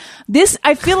manhood.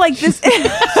 I feel like this,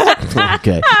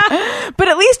 Okay. but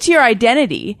at least to your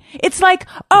identity. It's like,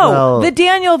 the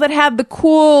Daniel that had the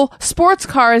cool sports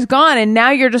car is gone, and now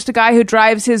you're just a guy who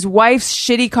drives his wife's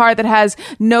shitty car that has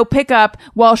no pickup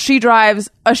while she drives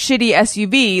a shitty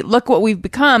SUV. Look what we've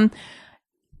become.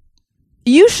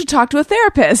 you should talk to a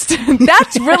therapist.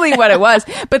 That's really what it was.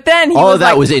 But then all of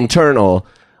that was internal.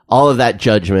 All of that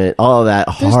judgment, all of that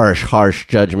harsh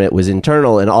judgment was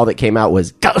internal, and all that came out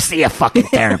was, go see a fucking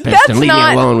therapist and leave me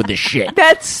alone with this shit.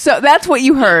 That's what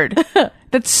you heard.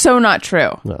 That's so not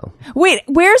true. No. Wait,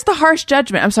 where's the harsh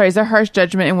judgment? I'm sorry, is there harsh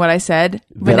judgment in what I said?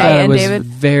 Renee It and was David?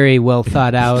 very well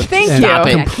thought out. Thank and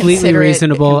you. Completely Considerate,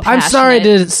 reasonable. I'm sorry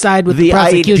to side with the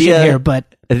prosecution here,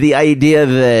 but the idea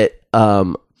that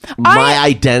my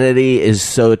identity is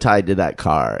so tied to that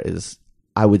car is,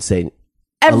 I would say,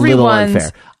 a little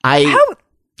unfair. Are you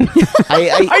guys in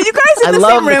the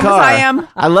same room as I am?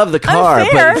 I love the car,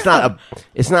 Unfair. but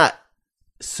it's not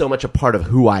so much a part of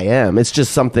who I am. It's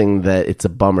just something that it's a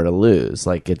bummer to lose.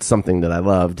 Like, it's something that I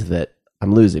loved that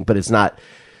I'm losing, but it's not.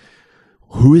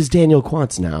 Who is Daniel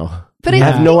Quantz now? But I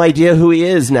have no idea who he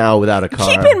is now without a car.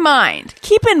 Keep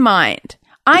in mind,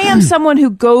 I am someone who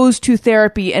goes to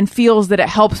therapy and feels that it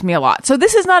helps me a lot. So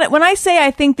this is not, when I say I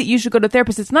think that you should go to a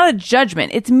therapist, it's not a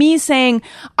judgment. It's me saying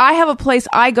I have a place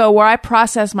I go where I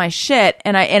process my shit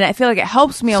and I feel like it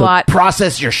helps me a lot.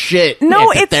 Process your shit.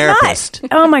 No, at the it's therapist.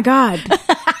 not. Oh my God.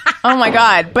 Oh my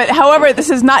God. But however,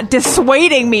 this is not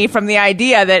dissuading me from the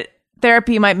idea that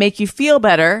therapy might make you feel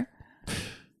better.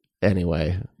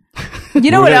 Anyway, You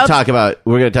know we're what going else? to talk about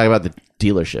the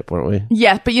dealership, weren't we?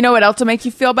 Yes, but you know what else will make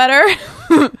you feel better?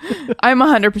 I'm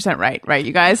 100% right,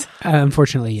 you guys?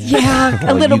 unfortunately, yes.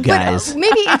 Yeah, a little you bit. guys.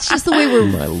 Maybe it's just the way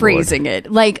we're phrasing it.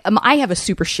 Like, I have a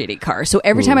super shitty car, so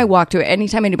every time I walk to it,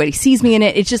 anytime anybody sees me in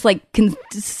it, it's just like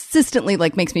consistently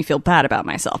like makes me feel bad about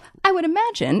myself. I would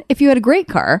imagine if you had a great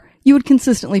car, you would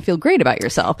consistently feel great about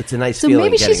yourself. It's a nice so feeling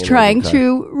maybe getting she's into a trying good car.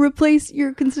 to replace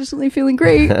your consistently feeling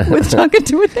great with talking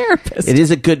to a therapist. It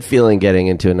is a good feeling getting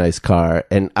into a nice car.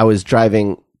 And I was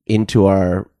driving into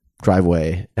our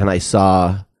driveway and I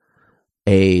saw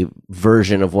a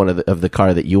version of one of the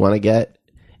car that you want to get.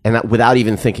 And that, without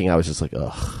even thinking, I was just like,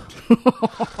 ugh.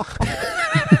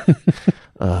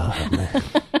 Oh, man.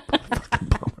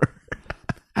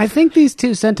 I think these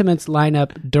two sentiments line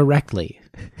up directly.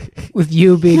 With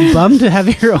you being bummed to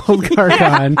have your old car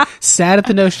gone, sad at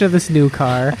the notion of this new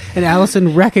car, and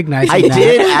Allison recognizing I that.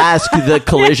 did ask the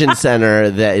collision center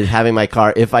that is having my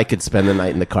car if I could spend the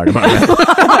night in the car tomorrow.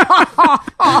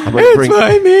 I'm going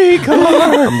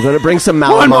to bring some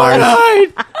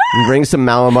Malamars. Bring some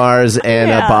Malamars and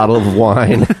a bottle of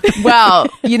wine. Well,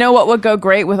 you know what would go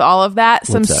great with all of that?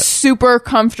 Some What's that? super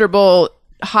comfortable,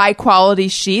 high quality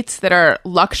sheets that are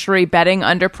luxury bedding,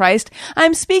 underpriced.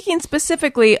 I'm speaking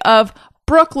specifically of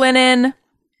Brooklinen.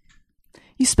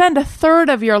 You spend a third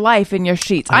of your life in your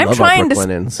sheets. I I'm love our trying to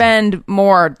Brooklinens. spend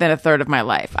more than a third of my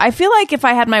life. I feel like if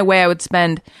I had my way, I would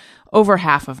spend over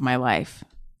half of my life.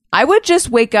 I would just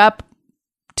wake up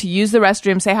to use the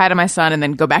restroom, say hi to my son, and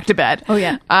then go back to bed. Oh,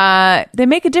 yeah. They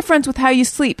make a difference with how you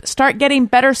sleep. Start getting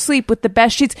better sleep with the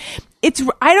best sheets.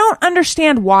 I don't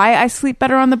understand why I sleep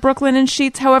better on the Brooklinen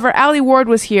sheets. However, Allie Ward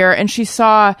was here and she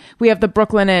saw we have the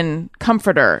Brooklinen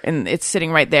comforter and it's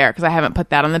sitting right there because I haven't put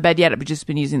that on the bed yet. I've just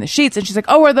been using the sheets. And she's like,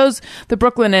 oh, are those the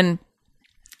Brooklinen?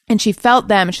 And she felt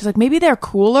them and she's like, maybe they're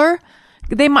cooler.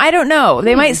 I don't know.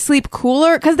 They might sleep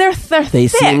cooler because they're They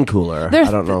thick. seem cooler. They're,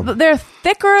 I don't know. They're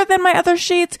thicker than my other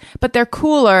sheets, but they're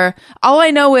cooler. All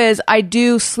I know is I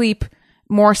do sleep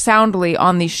more soundly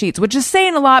on these sheets, which is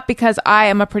saying a lot because I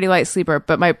am a pretty light sleeper,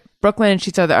 but my Brooklinen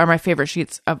sheets are my favorite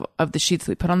sheets of the sheets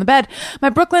we put on the bed. My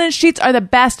Brooklinen sheets are the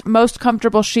best, most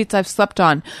comfortable sheets I've slept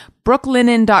on.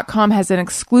 Brooklinen.com has an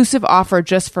exclusive offer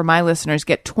just for my listeners.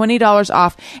 Get $20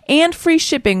 off and free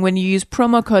shipping when you use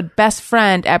promo code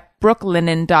BESTFRIEND at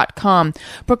brooklinen.com.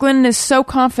 Brooklinen is so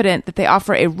confident that they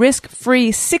offer a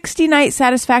risk-free 60-night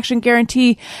satisfaction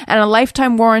guarantee and a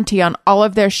lifetime warranty on all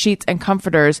of their sheets and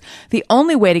comforters. The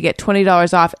only way to get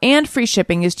 $20 off and free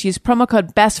shipping is to use promo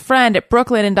code BESTFRIEND at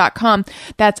brooklinen.com.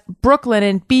 That's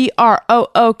Brooklinen,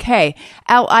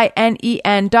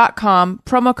 BROOKLINEN.com.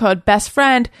 Promo code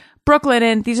BESTFRIEND.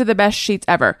 Brooklinen, these are the best sheets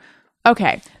ever.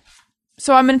 Okay.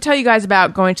 So I'm going to tell you guys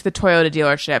about going to the Toyota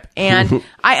dealership. And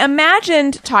I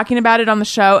imagined talking about it on the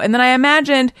show. And then I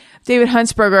imagined David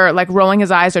Huntsberger like rolling his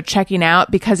eyes or checking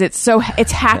out because it's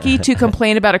hacky to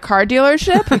complain about a car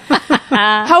dealership.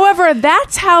 However,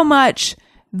 that's how much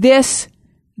this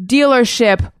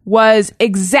dealership was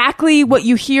exactly what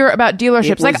you hear about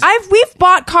dealerships. We've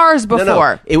bought cars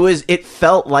before. No. It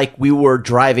felt like we were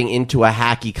driving into a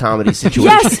hacky comedy situation.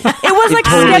 Yes, it was like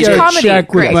sketch comedy.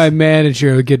 Check with Great. my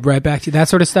manager. I'll get right back to you. That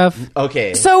sort of stuff.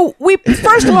 Okay. So we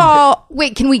first of all,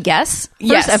 Wait, can we guess? First,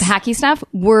 Yes. of hacky stuff,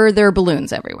 were there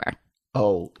balloons everywhere?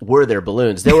 Oh, were there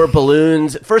balloons? There were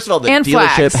balloons. First of all, the And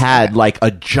dealership flags. had like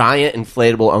a giant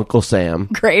inflatable Uncle Sam.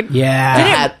 Great. Yeah. It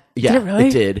had Yeah, Did it really?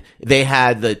 did. They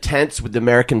had the tents with the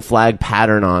American flag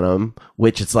pattern on them,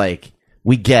 which it's like,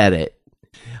 we get it.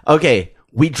 Okay,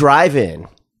 we drive in.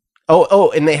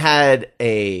 Oh, and they had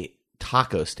a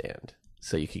taco stand,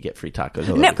 so you could get free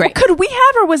tacos. Now, could we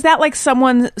have, or was that like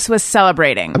someone was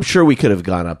celebrating? I'm sure we could have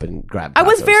gone up and grabbed tacos. I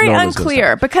was very No one was gonna unclear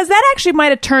stop. because that actually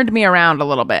might have turned me around a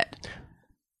little bit.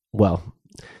 Well,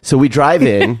 so we drive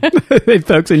in. Hey,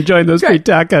 folks, enjoying those free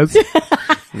tacos.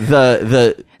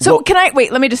 So can I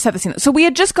wait? Let me just set the scene. So we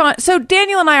had just gone. So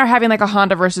Daniel and I are having like a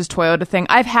Honda versus Toyota thing.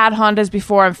 I've had Hondas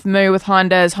before. I'm familiar with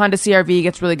Hondas. Honda CRV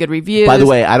gets really good reviews. By the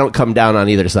way, I don't come down on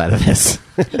either side of this.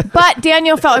 But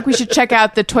Daniel felt like we should check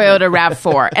out the Toyota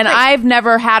RAV4. And I've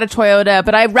never had a Toyota,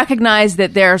 but I recognize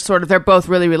that they're both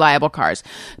really reliable cars.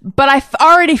 But I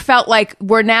already felt like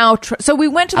we're now, so we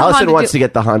went to the Allison Honda. wants to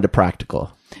get the Honda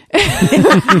Practical.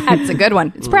 That's a good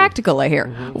one. It's practical, I hear.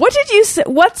 What did you say?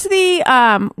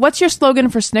 What's your slogan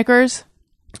for Snickers?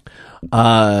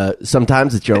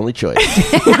 Sometimes it's your only choice.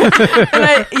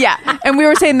 Yeah. And we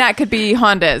were saying that could be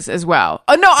Hondas as well.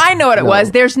 Oh, no, I know what it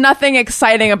was. There's nothing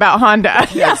exciting about Honda.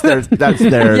 That's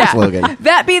their Yeah. slogan.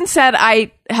 That being said,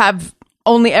 I have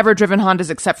only ever driven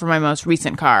Hondas except for my most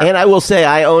recent car. And I will say,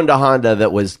 I owned a Honda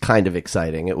that was kind of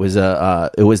exciting. It was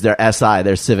their SI,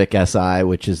 their Civic SI,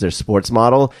 which is their sports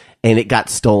model, and it got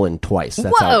stolen twice.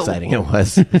 That's how Whoa. exciting it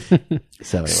was.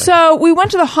 So anyway. So we went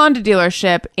to the Honda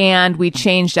dealership and we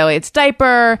changed Elliot's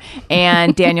diaper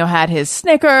and Daniel had his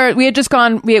Snicker. We had just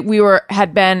gone,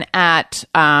 had been at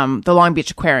the Long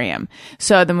Beach Aquarium.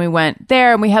 So then we went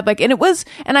there and we had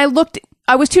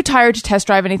I was too tired to test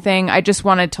drive anything. I just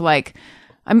wanted to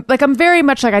I'm very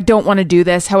much like, I don't want to do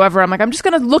this. However, I'm just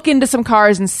going to look into some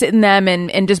cars and sit in them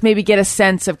and just maybe get a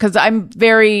sense of, because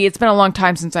it's been a long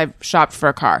time since I've shopped for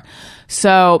a car.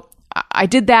 So I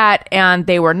did that and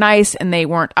they were nice and they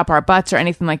weren't up our butts or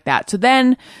anything like that. So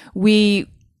then we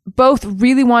both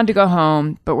really wanted to go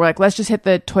home, but we're like, let's just hit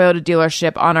the Toyota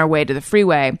dealership on our way to the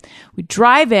freeway. We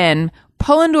drive in,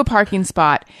 pull into a parking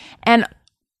spot, and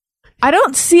I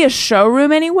don't see a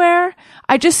showroom anywhere.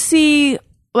 I just see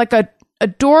like a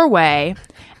doorway.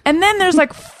 And then there's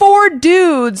like four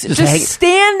dudes just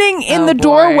standing in the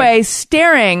doorway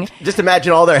staring. Just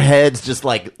imagine all their heads just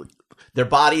like their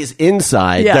bodies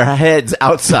inside, their heads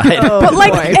outside. But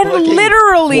and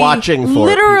literally watching for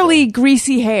literally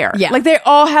greasy hair. Yeah. Like they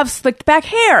all have slicked back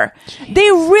hair. They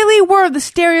really were the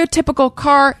stereotypical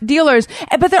car dealers.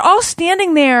 But they're all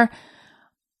standing there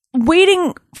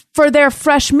waiting for their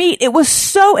fresh meat. It was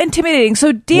so intimidating.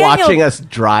 So Daniel watching us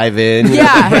drive in,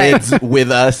 Yeah. kids with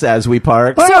us as we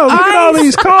park. So look at all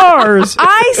these cars.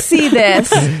 I see this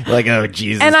Like, oh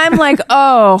Jesus! and I'm like,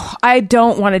 oh, I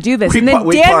don't want to do this. And then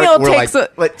Daniel takes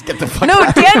let's get the fuck No,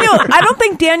 out. Daniel, I don't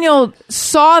think Daniel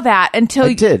saw that until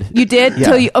I did. You did? Yeah.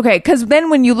 Till you, okay, because then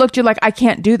when you looked, you're like, I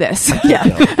can't do this. Yeah.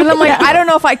 And I'm like, I don't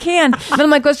know if I can. And then I'm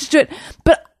like, let's just do it.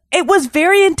 But it was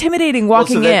very intimidating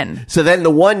walking in. So then the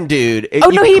one dude. Oh,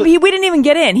 no, we didn't even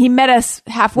get in. He met us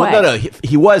halfway. Well, no,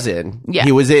 he was in. Yeah.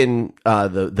 He was in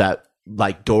that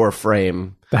like door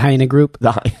frame. The hyena group.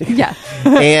 Yeah.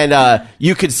 And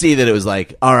you could see that it was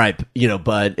like, all right,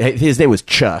 bud. His name was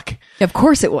Chuck. Of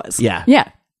course it was. Yeah. Yeah.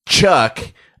 Chuck,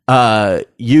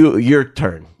 your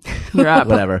turn. You're up.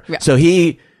 Whatever. Yeah. So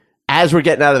as we're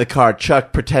getting out of the car,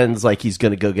 Chuck pretends like he's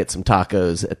going to go get some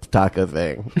tacos at the taco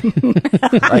thing.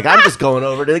 Like, I'm just going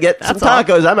over to get some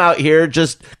tacos. I'm out here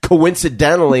just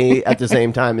coincidentally at the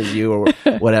same time as you or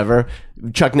whatever.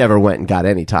 Chuck never went and got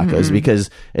any tacos because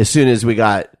as soon as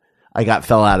I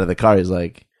fell out of the car, he's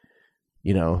like,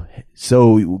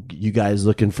 so you guys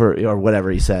looking for, or whatever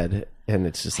he said. And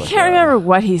it's just like, I can't remember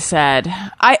what he said.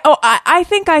 I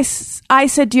think I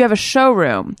said, do you have a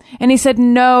showroom? And he said,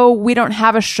 no, we don't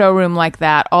have a showroom like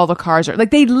that. All the cars are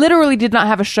like, they literally did not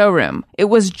have a showroom. It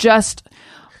was just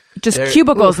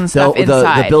cubicles and stuff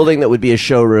inside. The building that would be a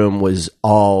showroom was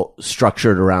all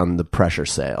structured around the pressure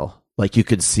sale. Like you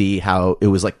could see how it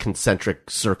was like concentric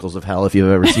circles of hell. If you've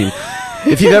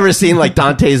ever seen like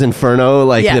Dante's Inferno,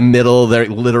 like in the middle, they're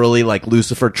literally like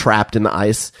Lucifer trapped in the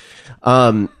ice.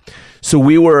 So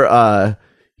we were,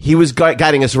 he was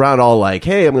guiding us around all like,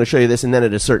 hey, I'm going to show you this. And then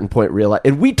at a certain point realized,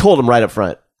 and we told him right up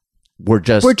front, we're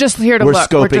just here to look.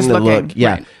 Scoping We're just the looking. look.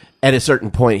 Yeah. Right. At a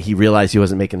certain point, he realized he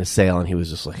wasn't making a sale and he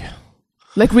was just like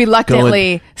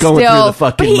reluctantly going still through the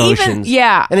fucking but he motions.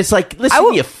 yeah. And it's like,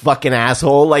 listen, you fucking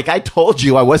asshole. Like, I told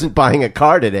you I wasn't buying a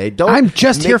car today. I'm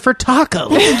just here for tacos.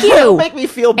 Thank you. Don't make me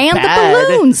feel And bad.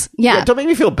 the balloons. Yeah. Don't make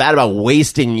me feel bad about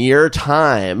wasting your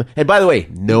time. And by the way,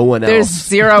 no one else. There's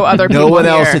zero other people No one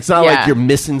else. here. It's not Yeah. like you're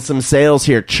missing some sales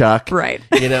here, Chuck. Right.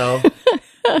 You know?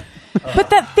 But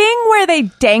that thing where they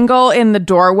dangle in the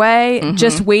doorway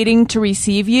just waiting to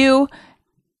receive you?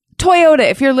 Toyota,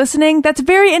 if you're listening, that's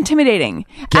very intimidating.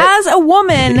 As a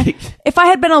woman, if I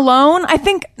had been alone, I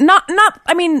think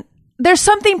I mean, there's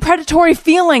something predatory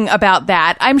feeling about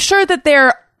that. I'm sure that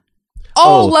they're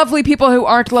all lovely people who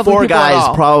aren't lovely Four people at guys,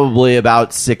 all. probably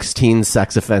about 16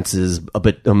 sex offenses,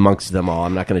 but amongst them all.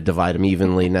 I'm not going to divide them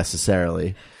evenly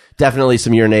necessarily. Definitely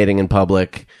some urinating in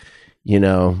public. You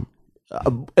know,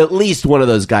 at least one of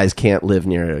those guys can't live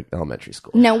near an elementary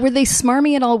school. Now, were they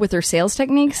smarmy at all with their sales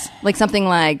techniques? Like something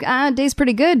like, day's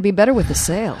pretty good, be better with the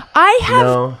sale. I have.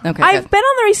 No. Okay, I've good. been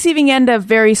on the receiving end of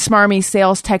very smarmy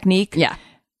sales technique. Yeah.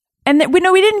 And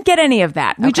we didn't get any of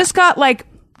that. We just got like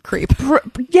Creep.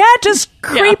 just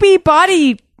creepy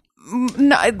body,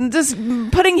 just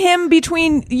putting him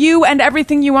between you and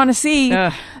everything you want to see,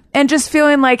 and just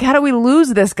feeling like, how do we lose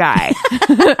this guy?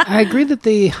 I agree that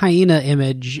the hyena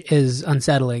image is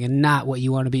unsettling and not what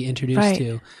you want to be introduced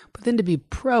to. But then to be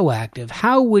proactive,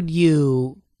 how would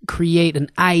you create an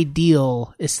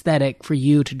ideal aesthetic for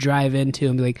you to drive into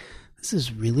and be like, this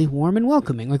is really warm and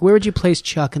welcoming? Like, where would you place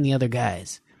Chuck and the other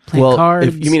guys? Playing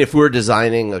cards? If we were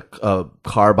designing a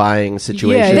car buying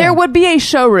situation, Yeah. There would be a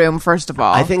showroom, first of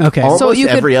all. I think Okay. almost So you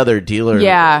could- every other dealer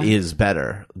Yeah. is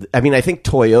better. I mean, I think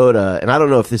Toyota, and I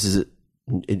don't know if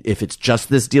if it's just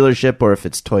this dealership or if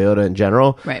it's Toyota in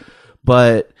general. Right.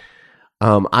 But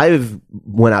I've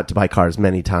went out to buy cars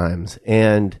many times,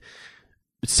 and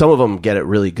some of them get it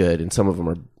really good, and some of them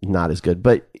are not as good.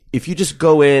 But if you just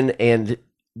go in and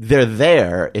they're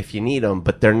there if you need them,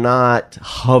 but they're not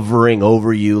hovering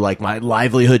over you like my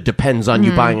livelihood depends on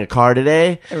you buying a car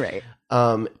today. Right.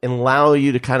 And allow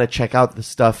you to kind of check out the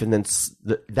stuff, and then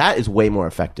that is way more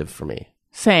effective for me.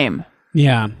 Same.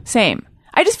 Same.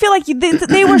 I just feel like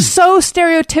they were so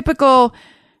stereotypically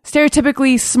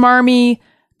smarmy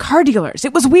car dealers.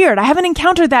 It was weird. I haven't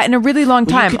encountered that in a really long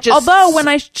Well, you time. could just- Although when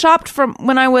I shopped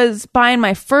when I was buying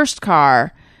my first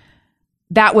car,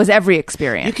 that was every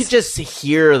experience. You could just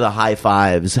hear the high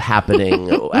fives happening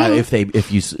if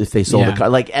they sold Yeah. a car.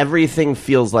 Like everything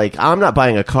feels like I'm not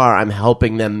buying a car; I'm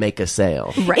helping them make a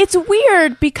sale. It's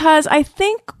weird because I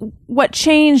think what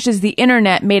changed is the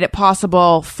internet made it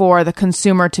possible for the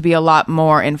consumer to be a lot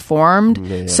more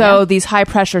informed. So these high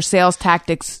pressure sales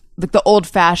tactics, like the old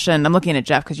fashioned, I'm looking at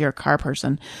Jeff because you're a car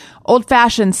person, old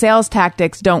fashioned sales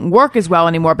tactics don't work as well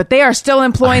anymore, but they are still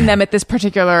employing them at this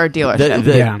particular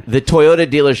dealership. The Toyota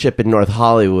dealership in North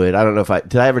Hollywood. I don't know if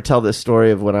did I ever tell this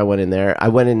story of when I went in there. I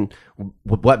went in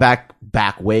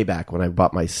way back when I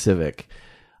bought my Civic.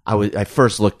 I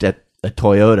first looked at a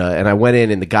Toyota, and I went in,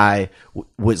 and the guy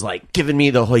was like giving me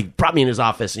he brought me in his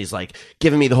office, and he's like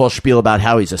giving me the whole spiel about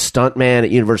how he's a stuntman at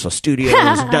Universal Studios,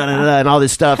 and all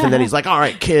this stuff. And then he's like, all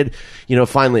right, kid,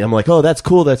 finally, I'm like, oh, that's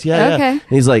cool. That's yeah. Okay. And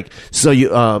he's like, so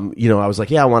you, I was like,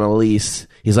 yeah, I want a lease.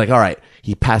 He's like, all right.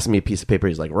 He passed me a piece of paper.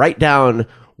 He's like, write down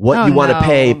what you want to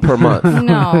pay per month.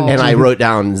 No. And I wrote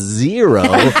down 0,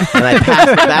 and I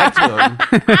passed it back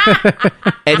to him.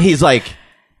 And he's like,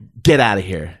 get out of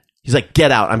here. He's like,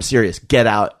 get out. I'm serious. Get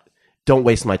out. Don't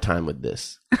waste my time with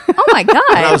this. Oh my God.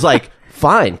 And I was like,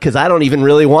 fine, because I don't even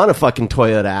really want a fucking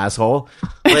Toyota, asshole.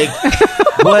 Like,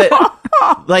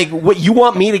 what, you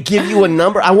want me to give you a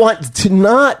number? I want to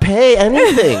not pay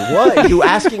anything. What? You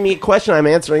asking me a question, I'm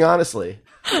answering honestly.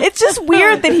 It's just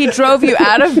weird that he drove you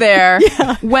out of there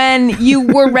when you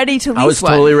were ready to lease I was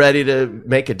one. totally ready to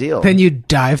make a deal. Then you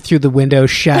dive through the window,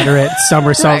 shatter it,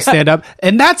 somersault, stand up.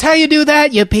 And that's how you do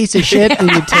that, you piece of shit.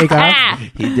 And you take off.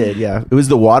 He did, yeah. It was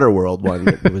the Waterworld one.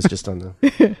 It was just on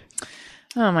the...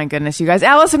 Oh my goodness, you guys.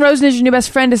 Allison Rosen is your new best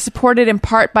friend is supported in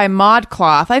part by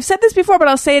ModCloth. I've said this before, but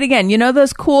I'll say it again. You know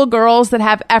those cool girls that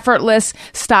have effortless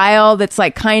style that's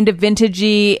like kind of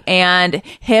vintagey and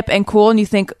hip and cool, and you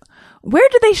think, where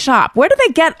do they shop? Where do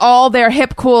they get all their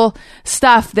hip, cool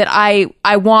stuff that I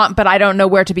want, but I don't know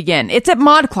where to begin? It's at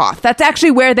ModCloth. That's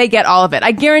actually where they get all of it.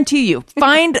 I guarantee you.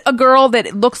 Find a girl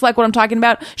that looks like what I'm talking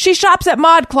about. She shops at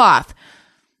ModCloth.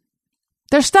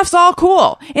 Their stuff's all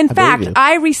cool. In fact,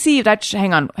 I received...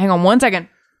 hang on 1 second.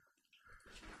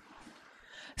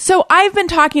 So I've been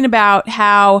talking about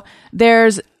how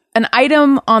there's an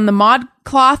item on the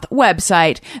ModCloth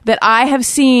website that I have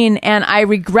seen, and I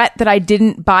regret that I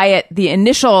didn't buy it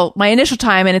my initial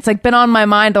time, and it's like been on my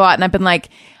mind a lot, and I've been like,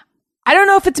 I don't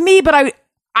know if it's me, but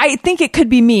I think it could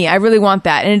be me. I really want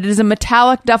that. And it is a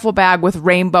metallic duffel bag with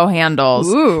rainbow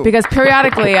handles. Ooh. Because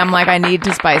periodically I'm like, I need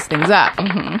to spice things up.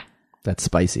 Mm-hmm. That's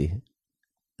spicy.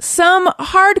 Some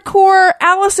hardcore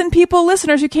Allison people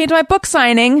listeners who came to my book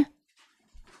signing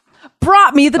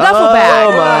brought me the duffel bag.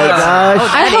 Oh my gosh.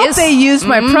 I That hope is- they used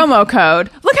my promo code.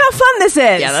 Look how fun this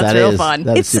is. Yeah, that's That real is- fun.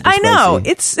 that is super I know.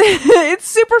 spicy. It's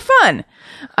super fun.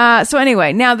 So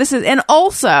anyway, now this is, and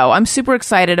also I'm super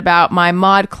excited about my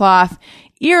ModCloth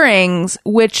earrings,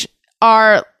 which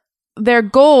are, they're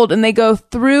gold and they go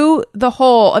through the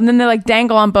hole and then they like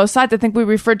dangle on both sides. I think we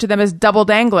referred to them as double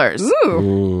danglers.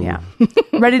 Ooh. Yeah.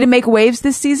 Ready to make waves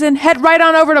this season? Head right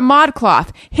on over to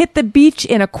ModCloth. Hit the beach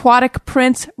in aquatic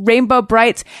prints, rainbow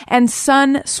brights, and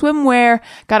sun swimwear.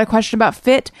 Got a question about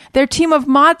fit? Their team of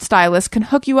mod stylists can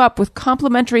hook you up with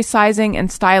complimentary sizing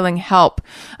and styling help.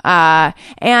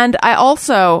 And I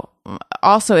also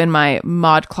in my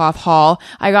ModCloth haul,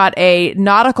 I got a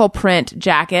nautical print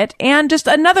jacket and just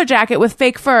another jacket with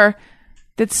fake fur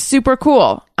that's super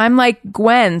cool. I'm like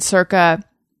Gwen circa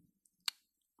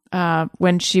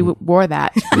when she wore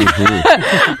that.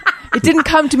 It didn't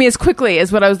come to me as quickly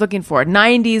as what I was looking for.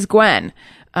 90s Gwen.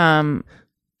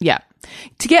 Yeah.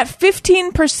 To get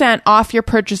 15% off your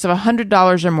purchase of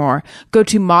 $100 or more, go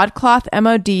to ModCloth,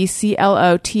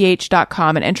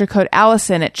 ModCloth.com and enter code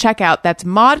Allison at checkout. That's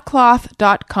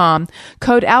ModCloth.com.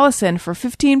 Code Allison for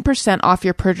 15% off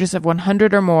your purchase of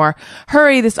 $100 or more.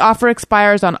 Hurry, this offer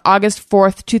expires on August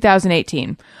 4th,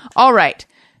 2018. All right.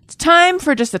 It's time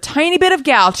for just a tiny bit of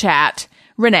gal chat.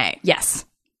 Renee. Yes.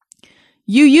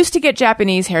 You used to get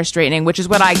Japanese hair straightening, which is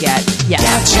what I get.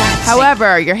 Yes.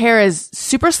 However, your hair is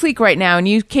super sleek right now, and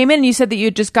you came in and you said that you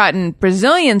had just gotten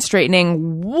Brazilian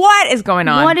straightening. What is going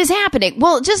on? What is happening?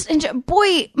 Well,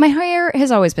 boy, my hair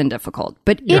has always been difficult,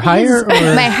 but Your it hire is- or-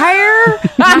 my hair.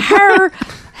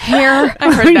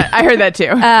 I heard that too.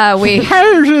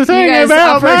 Here's the thing guys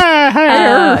about offered- my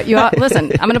hair. Listen,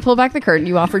 I'm going to pull back the curtain.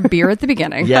 You offered beer at the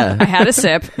beginning. Yeah. I had a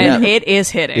sip, and Yeah. it is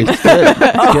hitting. It's good. It's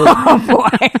good. Oh boy.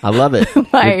 I love it.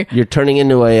 My- You're turning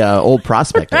into a old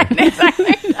prospector.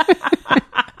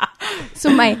 So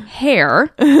my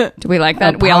hair, do we like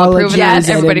that? We all approve of that? Apologies,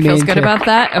 I Everybody didn't feels mean good to. about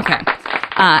that? Okay.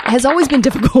 Has always been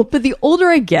difficult, but the older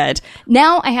I get,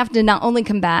 now I have to not only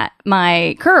combat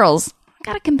my curls, I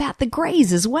got to combat the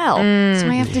grays as well. So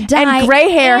I have to dye And gray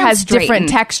hair and has straighten. different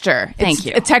texture. Thank It's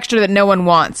you. a texture that no one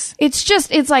wants. It's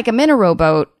like I'm in a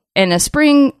rowboat and a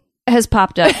spring has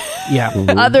popped up, Yeah.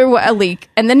 a leak,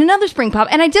 and then another spring pop,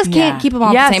 and I just can't keep them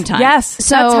all Yes, at the same time. Yes.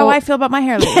 So That's how I feel about my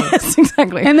hair lately. Yes,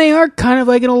 exactly. And they are kind of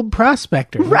like an old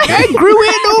prospector. Right. I grew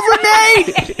in overnight.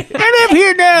 I live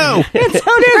here now. It's so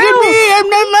doesn't mean I'm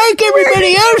not like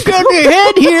everybody else on the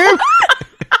head here.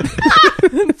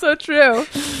 So true.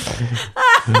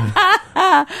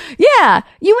 Yeah,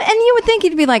 you would think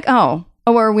he'd be like, oh,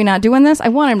 are we not doing this? I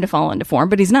want him to fall into form,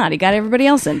 but he's not. He got everybody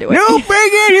else into it. No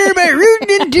big in here about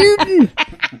rootin' and tootin'.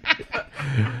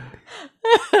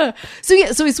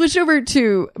 So we switched over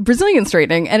to Brazilian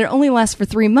straightening, and it only lasts for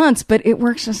 3 months, but it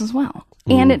works just as well,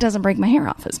 and it doesn't break my hair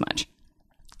off as much.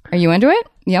 Are you into it?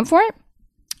 You up for it?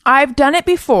 I've done it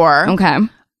before. Okay.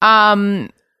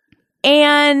 And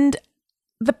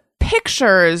the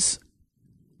pictures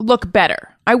look better.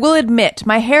 I will admit,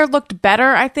 my hair looked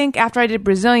better, I think, after I did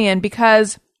Brazilian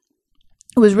because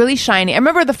it was really shiny. I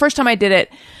remember the first time I did it,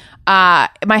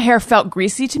 my hair felt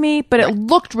greasy to me, but it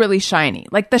looked really shiny.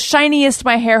 Like the shiniest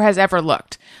my hair has ever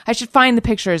looked. I should find the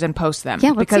pictures and post them.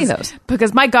 Yeah, let's see those.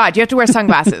 Because my God, you have to wear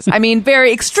sunglasses. I mean,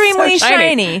 very extremely So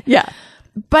shiny. Yeah.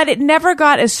 But it never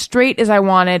got as straight as I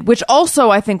wanted, which also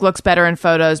I think looks better in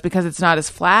photos because it's not as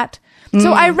flat.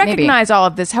 So I recognize all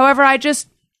of this. However, I just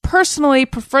personally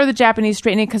prefer the Japanese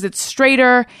straightening because it's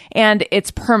straighter and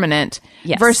it's permanent.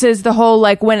 Yes. Versus the whole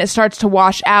like when it starts to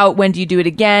wash out, when do you do it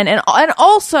again? And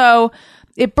also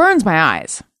it burns my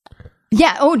eyes.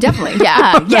 Yeah. Oh, definitely.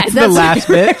 Yeah. Yeah. That's the last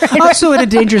bit. Also, it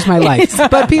endangers my life.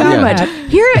 But beyond Yeah. that,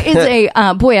 Here is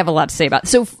a boy. I have a lot to say about.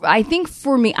 So I think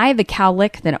for me, I have a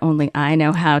cowlick that only I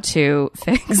know how to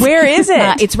fix. Where is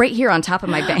it? It's right here on top of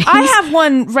my bangs. I have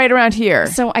one right around here.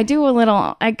 So I do a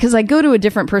little because I go to a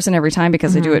different person every time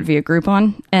because I do it via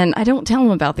Groupon, and I don't tell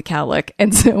them about the cowlick.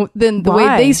 And so then the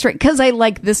Why? way they straighten, because I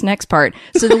like this next part.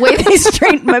 So the way they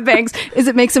straighten my bangs is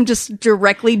it makes them just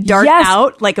directly dart Yes.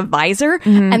 out like a visor,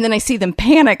 and then I see them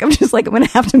panic. I'm just like, I'm going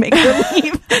to have to make them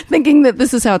leave, thinking that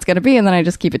this is how it's going to be, and then I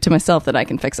just keep it to myself that I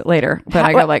can fix it later. But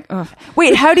I go like, ugh.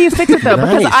 Wait, how do you fix it though?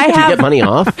 Because Nice. I Do you have get money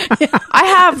off?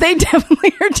 They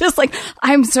definitely are just like,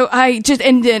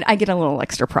 and then I get a little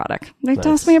extra product. They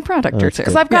toss me a product or two.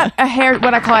 Because I've got a hair,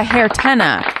 what I call a hair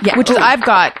tenna, Yeah. which is Oh. I've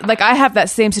got, like I have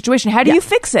that same situation. How do you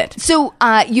fix it? So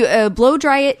you blow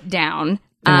dry it down.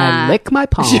 and I lick my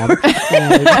palm. You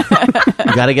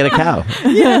got to get a cow.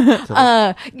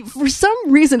 For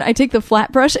some reason, I take the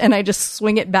flat brush and I just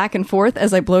swing it back and forth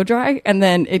as I blow dry, and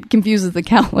then it confuses the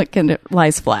cowlick and it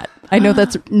lies flat. I know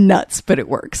that's nuts, but it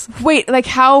works. Wait, like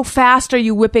how fast are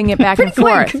you whipping it back and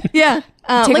forth? Yeah.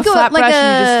 Take a flat brush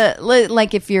and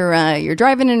like if you're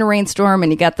driving in a rainstorm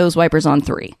and you got those wipers on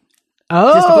 3.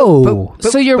 Oh.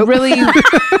 So you're really.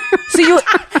 So you,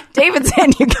 David's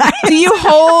in, you guys. do you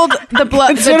hold the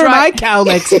blood? Consider my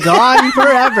cowlicks gone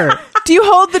forever. Do you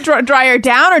hold the dryer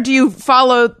down, or do you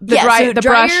follow the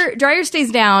brush? Dryer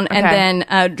stays down, and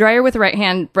then dryer with the right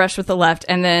hand, brush with the left,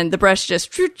 and then the brush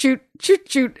just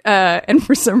shoot, and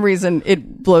for some reason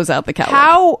it blows out the cowlick.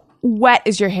 How wet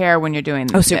is your hair when you're doing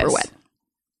this? Oh, super wet.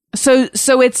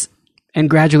 So it's And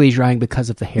gradually drying because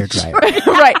of the hairdryer.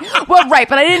 right. Well, right,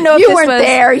 but I didn't know if You this weren't was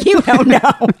there. You don't know.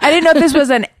 I didn't know if this was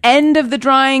an end of the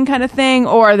drying kind of thing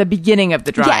or the beginning of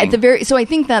the drying. Yeah, at the very. So I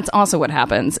think that's also what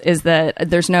happens is that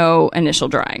there's no initial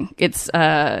drying. It's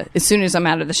as soon as I'm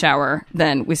out of the shower,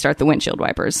 then we start the windshield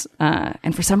wipers,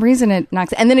 and for some reason it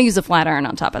knocks. And then I use a flat iron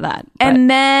on top of that.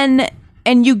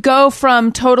 And you go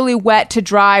from totally wet to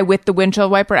dry with the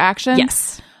windshield wiper action.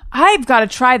 Yes. I've got to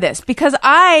try this because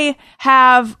I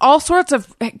have all sorts of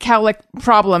cowlick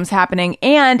problems happening,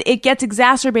 and it gets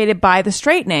exacerbated by the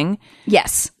straightening.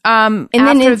 Yes. And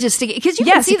then it just because you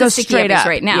can see the sticky straight edges up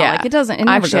right now. Yeah. Like it doesn't. It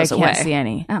never Actually, goes I away. can't see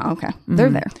any. Oh, okay. They're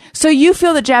there. So you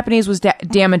feel that Japanese was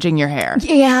damaging your hair?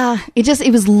 Yeah. It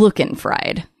was looking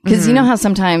fried because you know how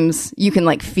sometimes you can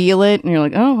like feel it and you're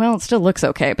like, oh well, it still looks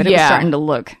okay, but it was starting to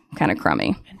look kind of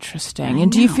crummy. Interesting. And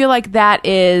do you feel like that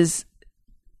is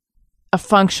a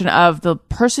function of the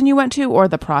person you went to or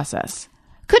the process?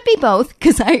 Could be both,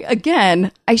 because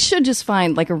I should just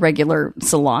find like a regular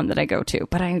salon that I go to,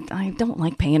 but I don't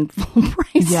like paying full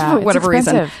price for whatever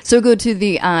reason. So go to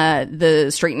the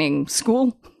straightening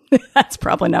school. That's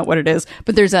probably not what it is,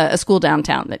 but there's a school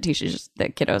downtown that teaches the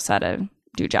kiddos how to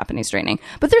do Japanese straightening,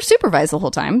 but they're supervised the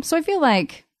whole time. So I feel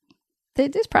like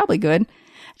it's probably good.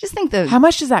 I just think How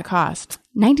much does that cost?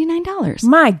 $99.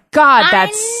 My God,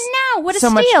 that's I know, what a so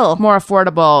steal. much more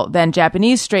affordable than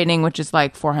Japanese straightening, which is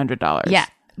like $400. Yeah.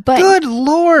 But Good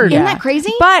Lord. isn't that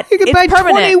crazy? But You could it's buy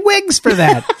permanent. 20 wigs for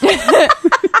that.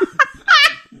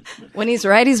 When he's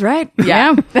right, he's right.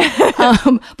 Yeah.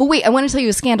 But wait, I want to tell you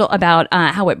a scandal about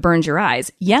how it burns your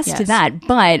eyes. Yes, to that.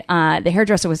 But the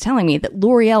hairdresser was telling me that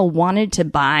L'Oreal wanted to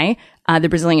buy the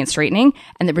Brazilian straightening,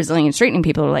 and the Brazilian straightening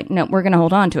people are like, no, we're going to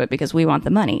hold on to it because we want the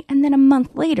money. And then a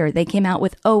month later, they came out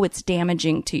with, oh, it's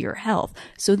damaging to your health.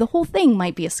 So the whole thing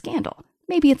might be a scandal.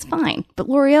 Maybe it's fine, but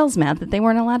L'Oreal's mad that they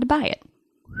weren't allowed to buy it.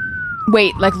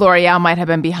 Wait, like L'Oreal might have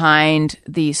been behind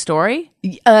the story?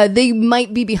 They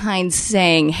might be behind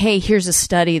saying, hey, here's a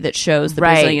study that shows the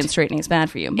Brazilian straightening is bad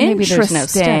for you. Maybe there's no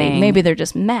study. Interesting. Maybe they're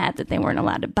just mad that they weren't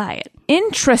allowed to buy it.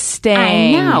 Interesting.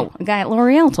 I know. A guy at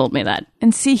L'Oreal told me that.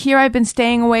 And see, here I've been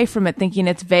staying away from it, thinking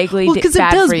it's vaguely Because it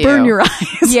bad does for you. burn your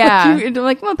eyes. Yeah. You're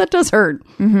like, well, that does hurt.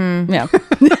 Mm-hmm. Yeah.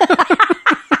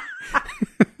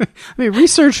 I mean,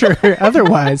 research or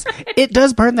otherwise, it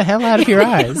does burn the hell out of your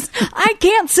eyes. I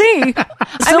can't see.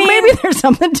 So maybe there's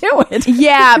something to it.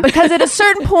 Yeah, because at a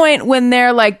certain point when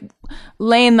they're like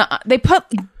they put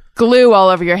glue all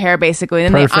over your hair basically,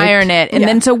 and then Perfect. they iron it, and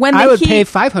then so when I the would heat pay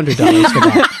 $500 for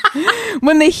that.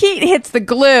 when the heat hits the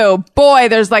glue, boy,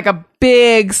 there's like a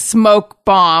big smoke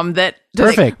bomb that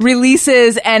just Perfect.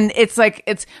 releases, and it's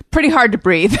pretty hard to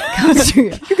breathe.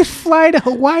 You could fly to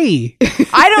Hawaii.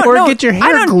 I don't Or know. get your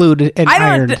hair glued and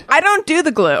ironed. I don't do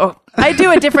the glue. I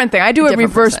do a different thing. I do a Different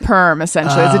reverse person. perm,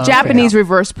 essentially. It's a Japanese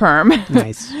reverse perm.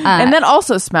 Nice. And that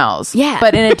also smells. Yeah.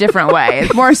 But in a different way.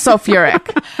 It's more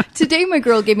sulfuric. Today, my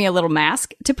girl gave me a little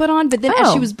mask to put on, but then as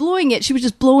Oh. she was blowing it, she was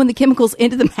just blowing the chemicals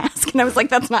into the mask. And I was like,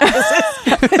 that's not what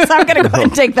this is. So I'm going to go ahead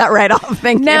and take that right off.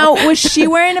 Thank Now, you. was she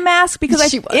wearing a mask? Because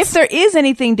She was. if there is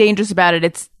anything dangerous about it,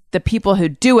 it's the people who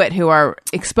do it who are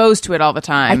exposed to it all the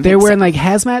time. They're wearing like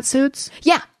hazmat suits?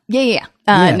 Yeah. Yeah.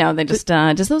 No, they just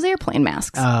those airplane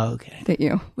masks Oh, okay. that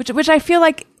you, Which I feel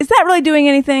like, is that really doing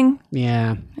anything?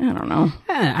 Yeah. I don't know.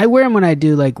 I wear them when I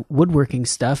do like woodworking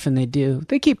stuff, and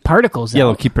they keep particles Yeah, out.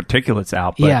 they'll keep particulates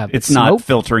out, but Yeah, it's smoke. not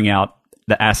filtering out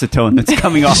the acetone that's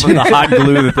coming off of the hot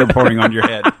glue that they're pouring on your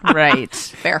head. Right.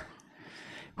 Fair.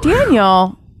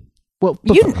 Daniel. Well,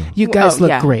 You- you guys oh, look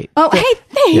yeah. great. Oh,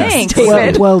 hey, thanks, Well,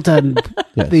 David. well done.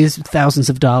 These thousands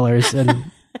of dollars,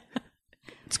 and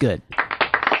it's good.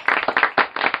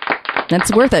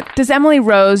 That's worth it. Does Emily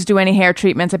Rose do any hair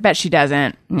treatments? I bet she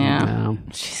doesn't. Yeah.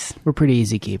 We're pretty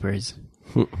easy keepers.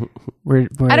 We're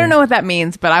I don't know what that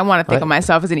means, but I want to think of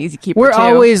myself as an easy keeper We're too.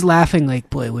 always laughing like,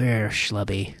 boy, we're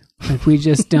schlubby. Like we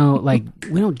just don't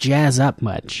we don't jazz up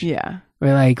much. Yeah.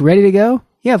 We're like, ready to go?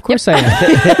 Yeah, of course I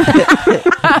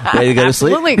am. Ready to go to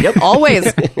sleep? Absolutely. Yep.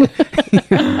 Always.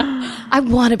 I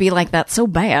want to be like that so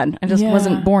bad. I just Yeah.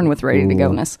 wasn't born with ready to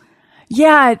go-ness.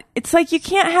 Yeah, it's like you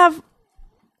can't have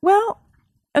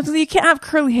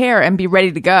curly hair and be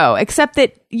ready to go, except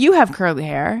that you have curly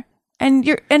hair and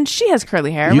she has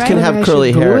curly hair, You right? can I have should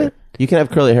curly Google hair. it. You can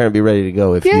have curly hair and be ready to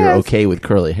go if you're okay with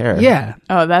curly hair. Yeah.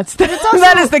 Oh, that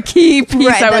is the key piece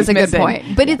Right, I that's was a good missing.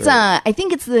 point. But it's I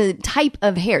think it's the type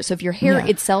of hair. So if your hair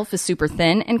itself is super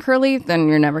thin and curly, then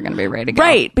you're never going to be ready to go.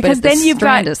 Right, But because if the then you've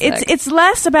got strand is thick- it's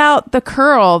less about the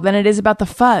curl than it is about the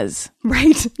fuzz.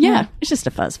 right. Yeah, it's just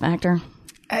a fuzz factor.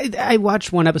 I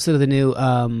watched one episode of the new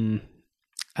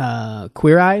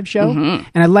Queer Eye show, and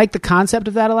I like the concept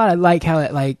of that a lot. I like how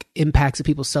it like impacts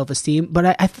people's self-esteem,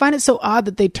 but I find it so odd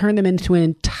that they turn them into an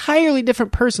entirely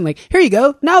different person. Like, here you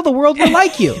go, now the world will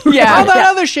like you. Yeah. All that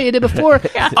other shit you did before,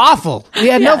 awful. You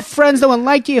had no friends, no one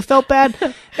liked you, you felt bad,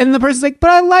 and the person's like, but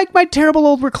I like my terrible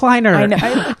old recliner. I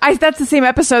know. That's the same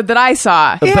episode that I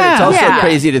saw. But it's also Yeah.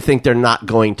 crazy to think they're not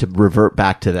going to revert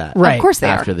back to that. Right. Of course they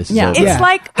After are. this is yeah. over. It's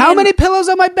like how in- many pillows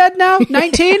on my bed now?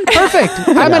 19? Perfect.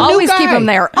 I'm a new Always guy. keep them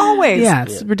there. always. Yeah,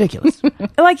 it's ridiculous.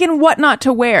 Like in What Not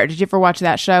to Wear. Did you ever watch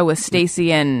that show with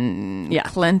Stacey and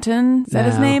Clinton? Is that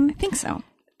his No. name? I think so.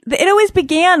 It always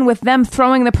began with them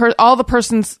throwing all the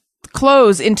person's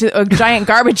clothes into a giant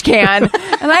garbage can,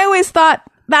 and I always thought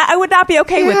that I would not be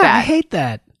okay with Yeah, that. I hate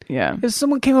that. Yeah. If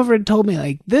someone came over and told me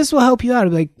like this will help you out, I'd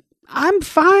be like, I'm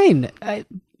fine.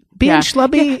 Being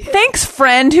schlubby. Yeah. Thanks,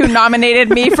 friend who nominated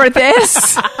me for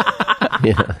this.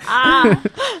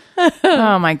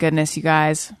 Oh my goodness, you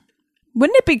guys.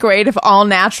 Wouldn't it be great if all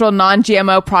natural,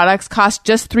 non-GMO products cost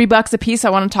just $3 a piece? I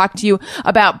want to talk to you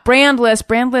about Brandless.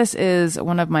 Brandless is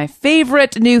one of my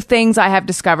favorite new things I have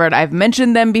discovered. I've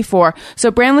mentioned them before.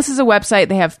 So Brandless is a website.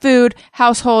 They have food,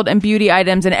 household, and beauty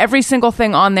items, and every single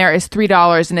thing on there is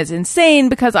 $3. And it's insane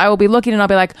because I will be looking and I'll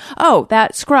be like, oh,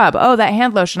 that scrub. Oh, that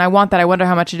hand lotion. I want that. I wonder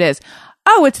how much it is.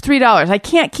 Oh, it's $3. I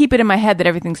can't keep it in my head that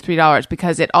everything's $3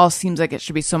 because it all seems like it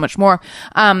should be so much more.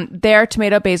 Their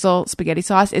tomato basil spaghetti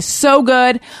sauce is so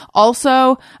good.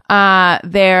 Also,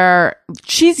 their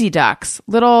cheesy ducks,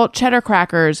 little cheddar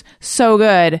crackers, so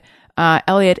good.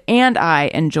 Elliot and I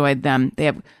enjoyed them. They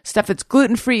have stuff that's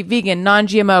gluten-free, vegan,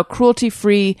 non-GMO,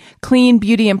 cruelty-free, clean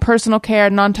beauty and personal care,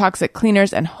 non-toxic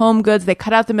cleaners, and home goods. They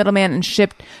cut out the middleman and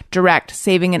ship direct,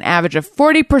 saving an average of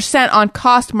 40% on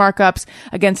cost markups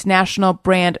against national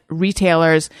brand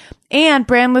retailers. And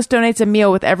Brandless donates a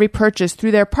meal with every purchase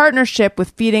through their partnership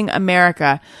with Feeding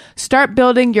America. Start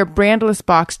building your Brandless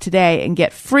box today and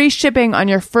get free shipping on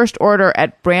your first order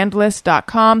at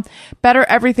brandless.com. Better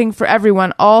everything for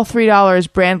everyone, all $3,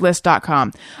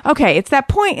 brandless.com. Okay, it's that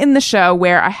point in the show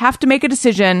where I have to make a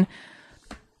decision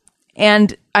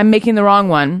and I'm making the wrong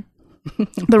one.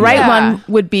 The right one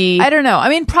would be... I don't know. I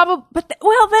mean, probably, but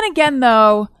then again,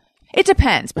 though, it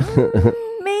depends.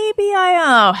 Maybe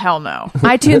oh, hell no.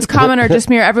 iTunes commenter, just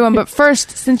mirror everyone. But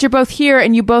first, since you're both here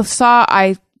and you both saw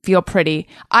I Feel Pretty,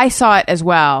 I saw it as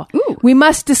well. Ooh. We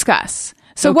must discuss.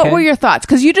 So what Okay. were your thoughts?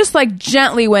 Because you just like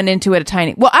gently went into it a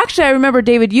tiny... Well, actually, I remember,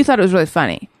 David, you thought it was really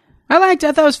funny. I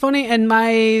thought it was funny, and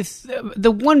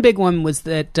the one big one was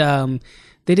that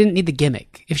they didn't need the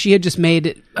gimmick. If she had just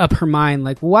made up her mind,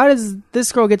 like, why does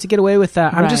this girl get to get away with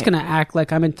that? I'm just Right. going to act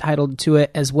like I'm entitled to it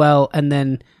as well, and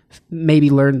then maybe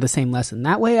learn the same lesson.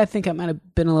 That way, I think it might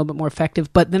have been a little bit more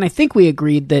effective. But then I think we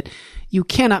agreed that you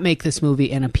cannot make this movie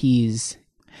and appease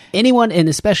anyone, and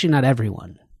especially not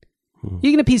everyone.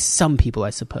 You can appease some people, I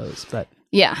suppose, but...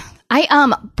 Yeah.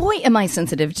 Boy, am I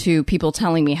sensitive to people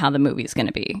telling me how the movie's going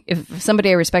to be. If somebody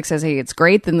I respect says, hey, it's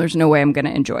great, then there's no way I'm going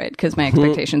to enjoy it because my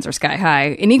expectations are sky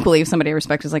high. And equally, if somebody I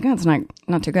respect is like, oh, it's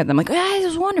not too good, then I'm like, it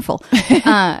was wonderful.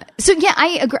 So yeah,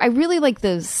 I agree. I really like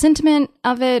the sentiment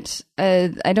of it.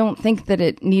 I don't think that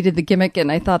it needed the gimmick.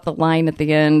 And I thought the line at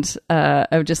the end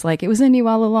of just like, it was in you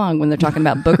all along when they're talking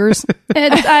about boogers.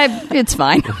 It's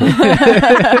fine.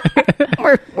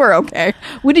 We're okay.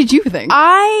 What did you think?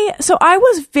 I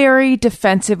was very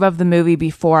defensive of the movie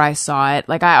before I saw it.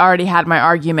 Like, I already had my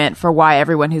argument for why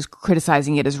everyone who's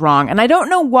criticizing it is wrong. And I don't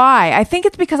know why. I think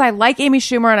it's because I like Amy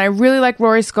Schumer and I really like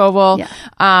Rory Scovel. Yeah.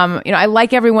 I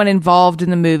like everyone involved in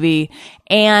the movie.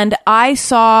 And I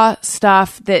saw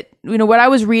stuff that, what I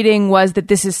was reading was that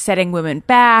this is setting women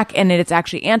back and that it's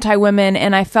actually anti-women.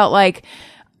 And I felt like,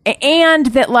 and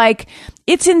that like,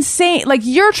 it's insane. Like,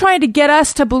 you're trying to get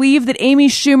us to believe that Amy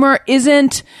Schumer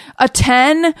isn't a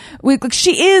 10.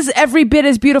 She is every bit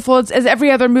as beautiful as every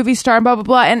other movie star and blah, blah,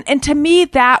 blah. And to me,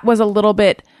 that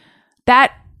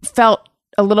felt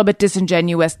a little bit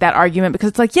disingenuous, that argument, because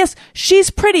it's like, yes, she's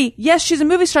pretty. Yes, she's a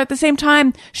movie star. At the same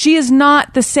time, she is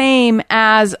not the same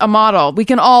as a model. We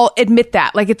can all admit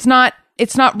that. Like, it's not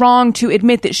it's not wrong to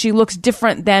admit that she looks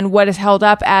different than what is held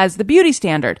up as the beauty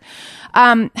standard.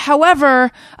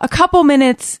 However, a couple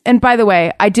minutes, and by the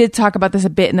way, I did talk about this a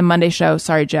bit in the Monday show.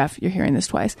 Sorry, Jeff, you're hearing this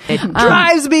twice. It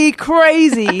drives me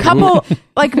crazy. A couple,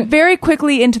 like very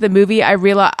quickly into the movie, I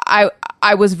realized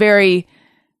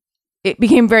it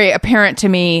became very apparent to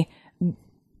me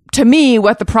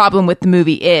what the problem with the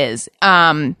movie is.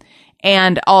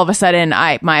 And all of a sudden,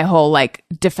 my whole like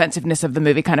defensiveness of the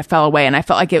movie kind of fell away, and I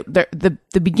felt like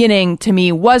the beginning to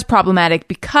me was problematic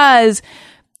because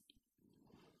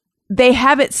they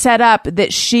have it set up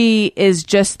that she is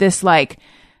just this like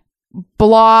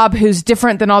blob who's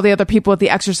different than all the other people at the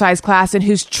exercise class and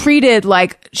who's treated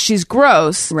like she's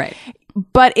gross. Right.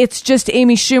 But it's just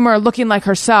Amy Schumer looking like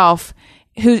herself,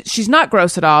 who she's not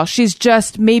gross at all. She's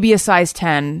just maybe a size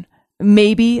 10,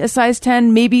 maybe a size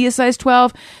 10, maybe a size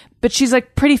 12, but she's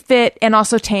like pretty fit and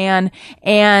also tan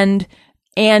and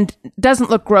doesn't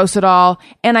look gross at all.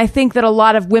 And I think that a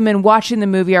lot of women watching the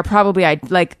movie are probably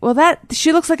like, well, that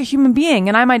she looks like a human being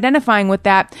and I'm identifying with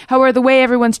that. However, the way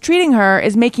everyone's treating her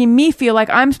is making me feel like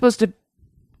I'm supposed to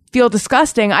feel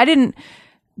disgusting. I didn't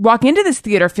walk into this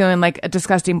theater feeling like a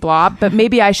disgusting blob, but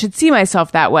maybe I should see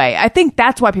myself that way. I think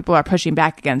that's why people are pushing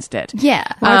back against it. Yeah.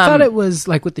 Well, I thought it was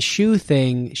like with the shoe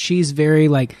thing, she's very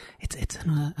like, it's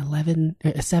an 11,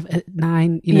 a 7,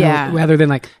 9, rather than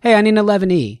like, hey, I need an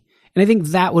 11E. And I think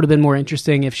that would have been more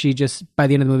interesting if she just, by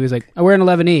the end of the movie, was like, I wear an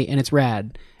 11E and it's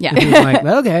rad. Yeah. And he was like,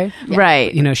 okay.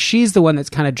 Right. She's the one that's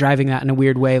kind of driving that in a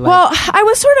weird way. Like, Well, I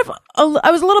was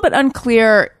a little bit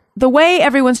unclear. The way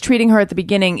everyone's treating her at the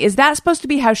beginning, is that supposed to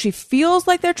be how she feels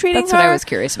like they're treating That's her? what I was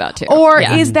curious about too. Or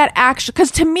is that actually,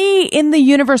 because to me, in the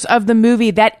universe of the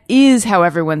movie, that is how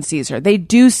everyone sees her. They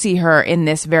do see her in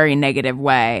this very negative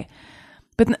way.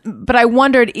 But I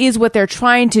wondered, is what they're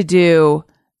trying to do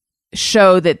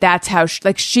show that that's how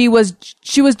she was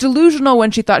delusional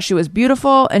when she thought she was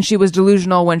beautiful, and she was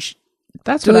delusional when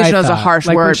that's what I delusional is a thought. harsh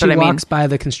like word, when she but I mean, walks by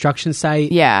the construction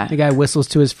site. Yeah. The guy whistles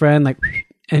to his friend, like,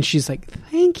 and she's like,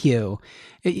 thank you.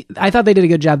 I thought they did a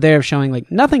good job there of showing like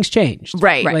nothing's changed.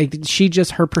 Right. Like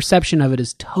her perception of it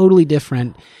is totally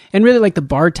different. And really like the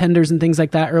bartenders and things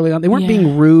like that early on, they weren't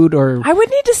being rude or. I would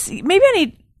need to see,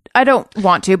 I don't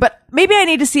want to, but maybe I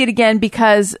need to see it again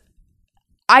because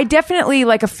I definitely,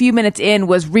 like a few minutes in,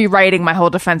 was rewriting my whole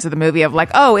defense of the movie of like,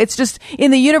 oh, it's just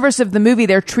in the universe of the movie,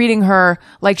 they're treating her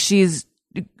like she's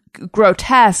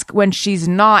grotesque when she's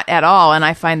not at all. And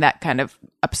I find that kind of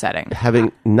upsetting.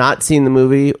 Having not seen the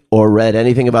movie or read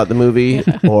anything about the movie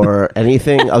or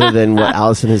anything other than what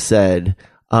Allison has said,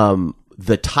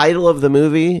 the title of the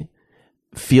movie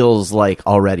feels like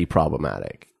already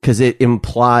problematic because it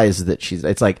implies that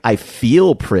it's like, I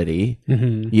feel pretty,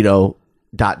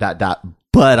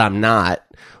 but I'm not.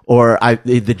 Or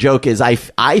the joke is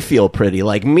I feel pretty,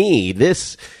 like me,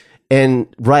 this.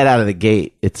 And right out of the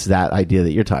gate, it's that idea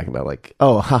that you're talking about, like,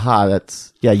 oh, haha,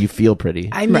 you feel pretty.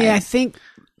 I mean, I think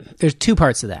there's two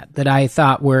parts of that I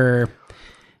thought were,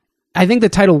 I think the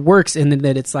title works in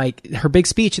that it's like her big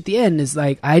speech at the end is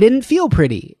like, I didn't feel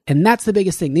pretty. And that's the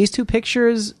biggest thing. These two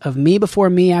pictures of me before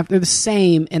me after, they're the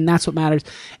same. And that's what matters.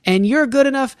 And you're good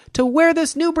enough to wear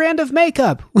this new brand of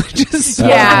makeup, which is so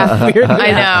weird.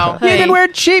 I know. You can wear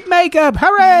cheap makeup.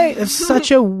 Hooray. It's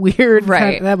such a weird,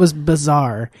 that was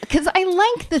bizarre. Because I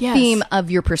like the theme of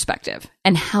your perspective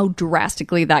and how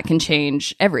drastically that can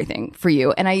change everything for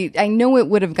you. And I know it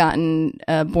would have gotten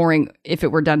boring if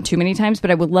it were done too many times,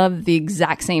 but I would love the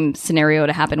exact same scenario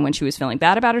to happen when she was feeling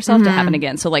bad about herself to happen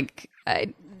again. So like,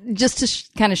 just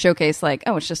to kind of showcase like,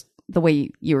 oh, it's just the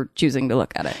way you're choosing to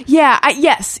look at it. Yeah.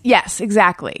 Yes,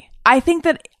 exactly. I think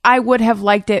that I would have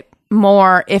liked it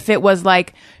more if it was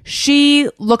like, she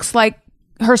looks like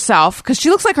herself, because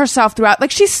she looks like herself throughout, like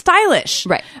she's stylish.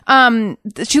 Right.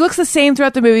 She looks the same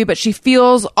throughout the movie, but she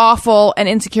feels awful and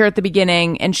insecure at the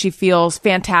beginning, and she feels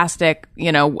fantastic,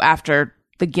 after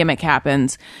the gimmick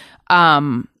happens.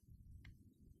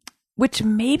 Which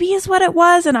maybe is what it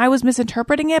was, and I was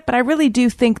misinterpreting it, but I really do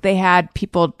think they had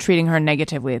people treating her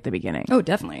negatively at the beginning. Oh,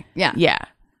 definitely. Yeah.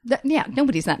 Yeah.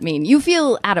 Nobody's that mean. You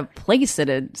feel out of place at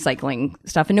a cycling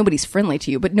stuff, and nobody's friendly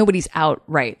to you, but nobody's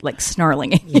outright like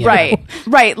snarling at you. Right.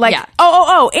 Like,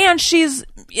 and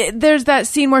there's that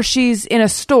scene where she's in a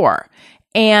store,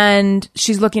 and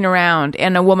she's looking around,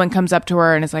 and a woman comes up to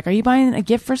her and is like, "Are you buying a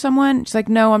gift for someone?" She's like,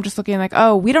 "No, I'm just looking." Like,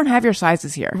 "Oh, we don't have your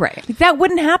sizes here." Right. Like, that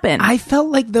wouldn't happen. I felt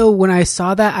like, though, when I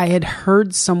saw that, I had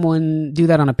heard someone do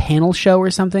that on a panel show or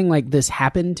something, like this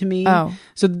happened to me. Oh.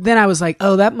 So then I was like,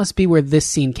 oh, that must be where this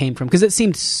scene came from, because it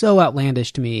seemed so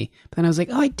outlandish to me. But then I was like,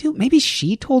 oh, maybe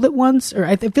she told it once, or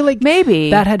I feel like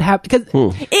Maybe. that had happened.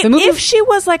 Because If she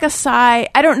was like a size,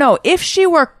 I don't know. If she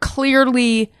were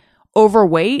clearly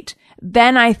overweight,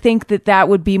 then I think that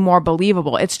would be more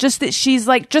believable. It's just that she's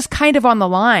like just kind of on the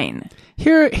line.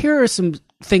 Here are some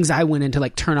things I went into,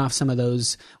 like turn off some of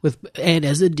those and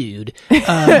as a dude.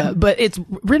 But it's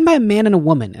written by a man and a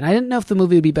woman, and I didn't know if the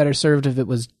movie would be better served if it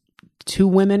was 2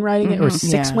 women writing it or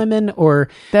 6 Yeah. women, or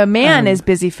The man is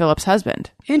Busy Phillips'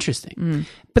 husband. interesting.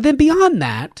 But then beyond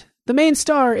that, the main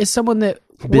star is someone that,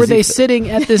 were they sitting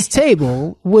at this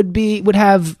table, would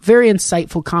have very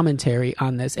insightful commentary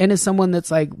on this, and is someone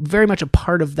that's like very much a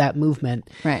part of that movement.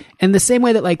 Right. And the same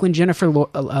way that, like, when Jennifer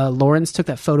Lawrence took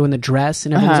that photo in the dress,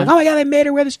 and everyone's like, "Oh my god, they made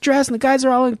her wear this dress," and the guys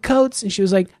are all in coats, and she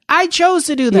was like, "I chose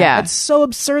to do that." Yeah. It's so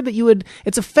absurd that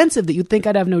it's offensive that you'd think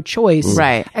I'd have no choice.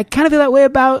 Right. I kind of feel that way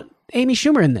about Amy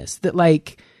Schumer in this, that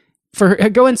like, for her,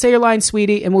 go and say your line,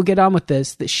 sweetie, and we'll get on with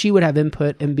this, that she would have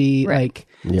input and be like,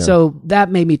 so that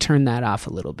made me turn that off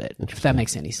a little bit, if that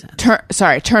makes any sense.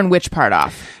 Turn which part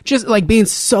off? Just like being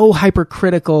so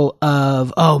hypercritical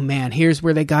of, oh man, here's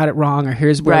where they got it wrong, or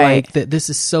here's where Right. like this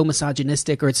is so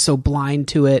misogynistic, or it's so blind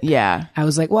to it. Yeah. I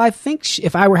was like, well, I think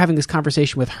if I were having this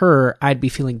conversation with her, I'd be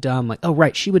feeling dumb. Like, oh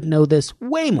right, she would know this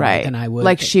way more Right. than I would.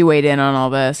 Like she weighed in on all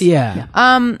this. yeah.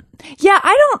 Yeah,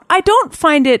 I don't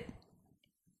find it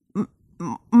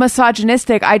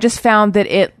misogynistic. I just found that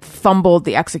it fumbled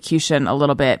the execution a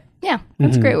little bit. Yeah,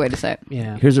 that's a great way to say it.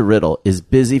 Yeah. Here's a riddle: is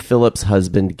Busy Phillips'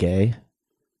 husband gay?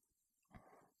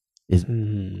 Is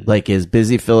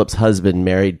Busy Phillips' husband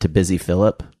married to Busy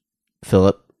Philip?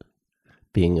 Philip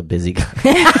being a busy guy.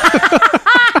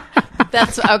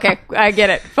 That's okay. I get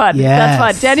it. Fun. Yes.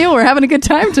 That's fun. Daniel, we're having a good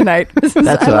time tonight. That's I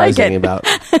what I like was thinking it. about.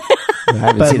 I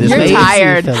haven't seen this You're movie.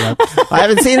 tired. I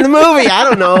haven't seen the movie. I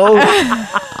don't know.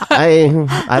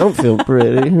 I don't feel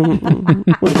pretty.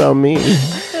 What about me?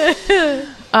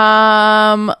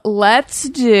 Let's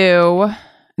do.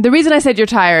 The reason I said you're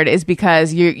tired is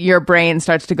because your brain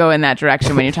starts to go in that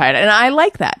direction when you're tired, and I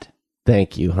like that.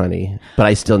 Thank you, honey. But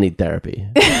I still need therapy.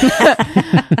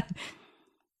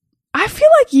 I feel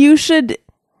like you should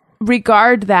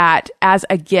regard that as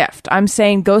a gift. I'm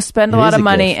saying go spend a It lot is of a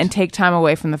money gift. and take time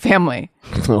away from the family.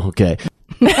 Okay.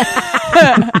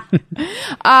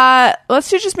 Let's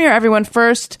do Just Mirror Everyone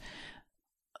first.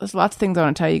 There's lots of things I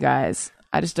want to tell you guys.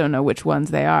 I just don't know which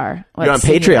ones they are. You're on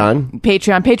see here. Patreon.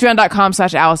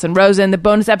 Patreon.com/Allison Rosen. The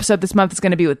bonus episode this month is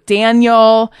going to be with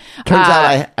Daniel. Turns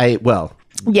out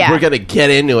Yeah. we're going to get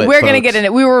into it. We're going to folks. get in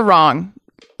it. We were wrong.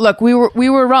 Look, we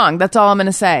were wrong. That's all I'm going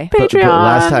to say. But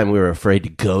last time we were afraid to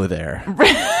go there.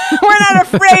 We're not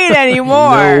afraid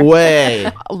anymore. No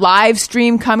way. Live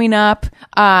stream coming up.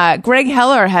 Greg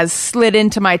Heller has slid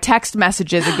into my text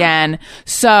messages again.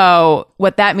 So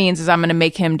what that means is I'm going to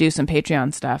make him do some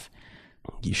Patreon stuff.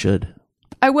 You should.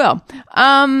 I will.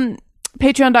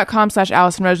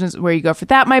 Patreon.com/Allison Rosen is where you go for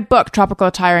that. My book, Tropical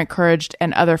Attire, Encouraged,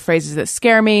 and Other Phrases That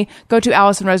Scare Me. Go to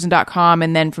AllisonRosen.com,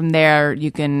 and then from there you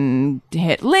can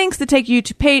hit links that take you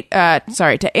to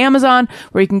to Amazon,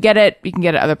 where you can get it. You can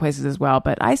get it other places as well,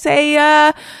 but I say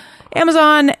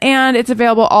Amazon, and it's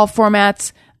available all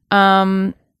formats.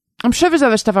 I'm sure there's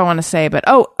other stuff I want to say, but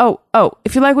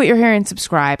if you like what you're hearing,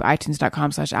 subscribe.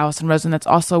 iTunes.com/Allison Rosen. That's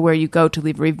also where you go to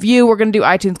leave a review. We're going to do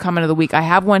iTunes comment of the week. I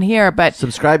have one here, but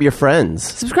Subscribe your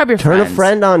friends. Turn Turn a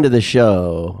friend onto the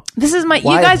show. This is my.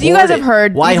 Why you guys hoard have it?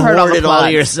 heard. Why you've heard all hoard the it all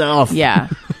plugs. yourself? Yeah.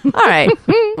 All right.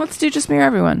 Let's do Just Mirror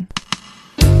Everyone.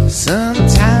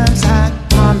 Sometimes I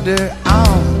ponder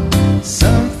on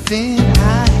something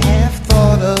I have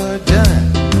thought or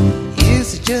done.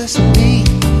 Is it just me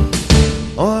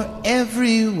or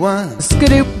everyone?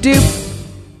 Skadoop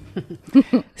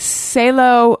doop.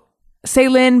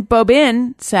 Celine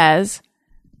Bobin says,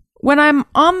 when I'm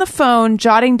on the phone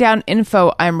jotting down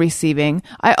info I'm receiving,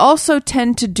 I also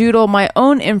tend to doodle my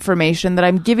own information that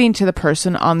I'm giving to the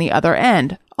person on the other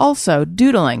end. Also,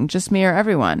 doodling. Just Mirror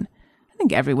Everyone. I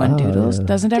think everyone doodles.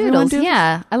 Doesn't everyone Doodles, doodle?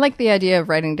 yeah. I like the idea of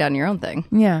writing down your own thing.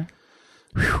 Yeah.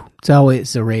 It's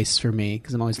always a race for me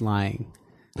because I'm always lying.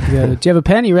 You go, do you have a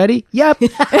pen? You ready? Yep.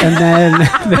 And then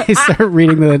they start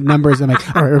reading the numbers. I'm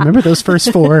like, all right, remember those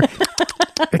first 4?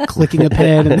 Clicking a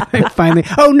pen, and then finally,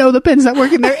 oh no, the pen's not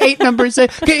working. There are 8 numbers.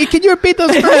 Can you repeat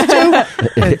those first 2?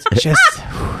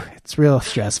 It's It's real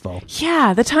stressful.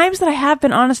 Yeah, the times that I have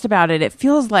been honest about it, it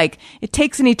feels like it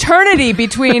takes an eternity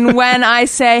between when I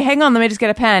say, hang on, let me just get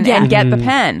a pen and get the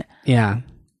pen. Yeah.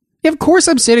 Yeah, of course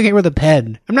I'm sitting here with a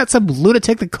pen. I'm not some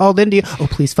lunatic that called into you. Oh,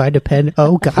 please find a pen.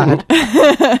 Oh, God.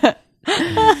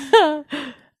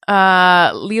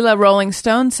 Leela Rolling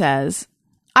Stone says,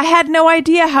 I had no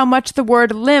idea how much the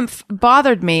word lymph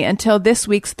bothered me until this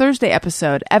week's Thursday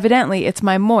episode. Evidently, it's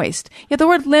my moist. Yeah, the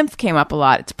word lymph came up a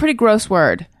lot. It's a pretty gross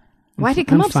word. Why did it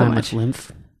come I'm up so fine much? with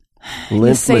lymph.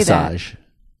 Lymph say that. massage.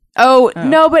 Oh,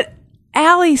 no, but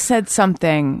Allie said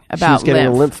something She about was getting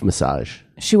lymph. a lymph massage.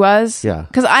 She was? Yeah.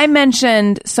 Because I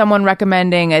mentioned someone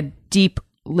recommending a deep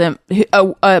lymph,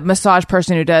 a massage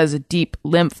person who does a deep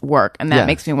lymph work, and that Yeah.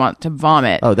 makes me want to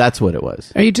vomit. Oh, that's what it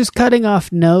was. Are you just cutting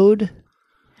off node?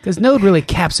 Because node really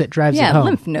caps it, drives it Yeah, home.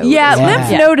 lymph node. Yeah, Yeah.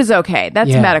 lymph node is okay.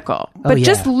 That's Yeah. medical. Oh, But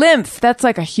just yeah. lymph, that's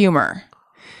like a humor.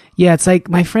 Yeah, it's like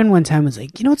my friend one time was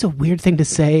like, you know what's a weird thing to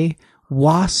say?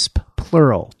 Wasp,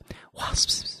 plural.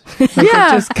 Wasps. Like, Yeah,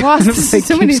 it just kind of, wasps. like,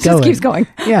 Somebody just keeps going.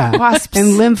 Yeah. Wasps.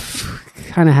 And lymph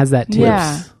kind of has that too.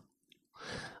 Yeah.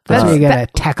 That's where you got to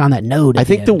tack on that node. I at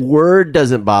think the end. word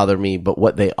doesn't bother me, but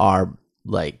what they are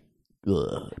like.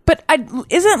 Ugh. But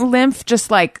isn't lymph just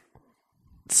like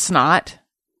snot?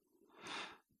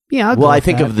 Yeah, I'll go Well, I with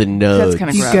think that. of the node. That's kind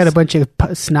of You've gross. got a bunch of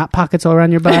snot pockets all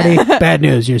around your body. Bad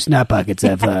news, your snot pockets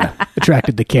have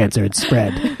attracted the cancer. It's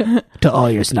spread to all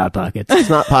your snot pockets.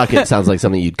 Snot pocket sounds like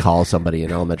something you'd call somebody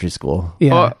in elementary school.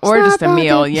 Yeah. Or Snot just a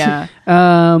meal, pocket. yeah.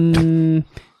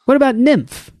 What about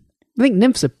nymph? I think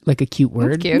nymph's like a cute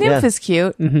word. Cute. Lymph is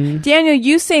cute. Mm-hmm. Daniel,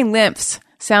 you saying lymphs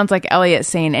sounds like Elliot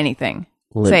saying anything.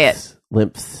 Say it.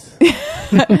 Lymphs.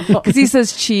 Because he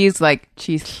says cheese like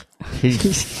cheese. He's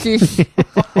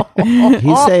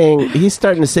saying, he's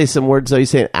starting to say some words though. He's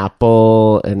saying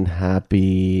apple and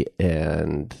happy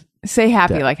and Say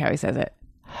happy like how he says it.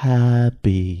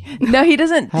 happy. No, he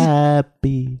doesn't.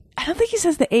 Happy. I don't think he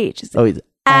says the H. It's Oh, he's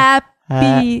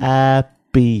happy.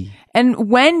 happy. And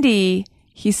Wendy,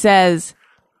 he says,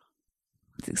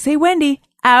 say Wendy,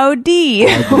 Audi.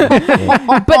 But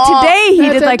today he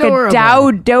That's did like adorable. a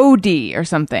Dowdody or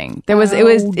something.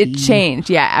 It changed.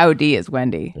 Yeah, Audi is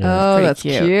Wendy. Oh, Pretty that's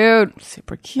cute. cute.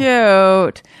 Super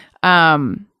cute.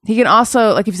 He can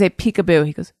also, like if you say peekaboo,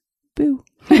 he goes, boo.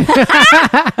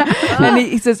 And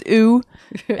he says ooh.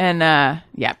 And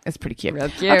yeah, it's pretty cute. Real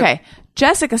cute. Okay.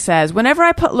 Jessica says, whenever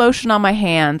I put lotion on my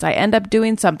hands, I end up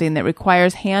doing something that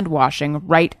requires hand washing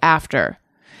right after.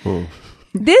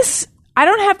 This, I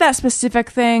don't have that specific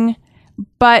thing,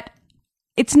 but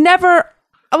it's never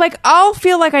like I'll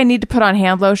feel like I need to put on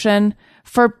hand lotion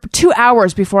for 2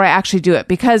 hours before I actually do it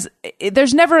because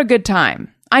there's never a good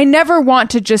time. I never want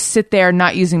to just sit there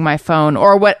not using my phone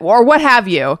or what have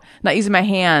you, not using my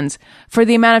hands for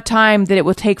the amount of time that it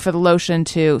will take for the lotion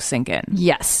to sink in.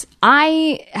 Yes.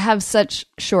 I have such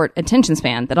short attention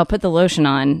span that I'll put the lotion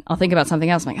on. I'll think about something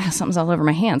else. I'm like, something's all over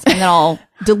my hands. And then I'll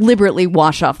deliberately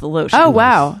wash off the lotion. Oh,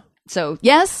 wow. So,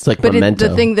 yes. It's like but memento.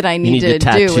 the thing that I you need to to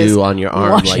tattoo do is on your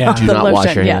arm, wash like off do the not wash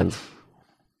lotion, your yeah. hands.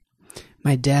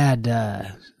 My dad,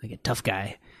 like a tough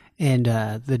guy, and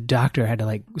the doctor had to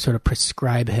like sort of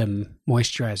prescribe him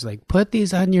moisturizer, like put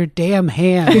these on your damn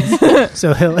hands.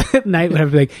 So he'll at night would have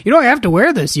to be like, I have to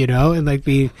wear this, and like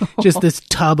be just this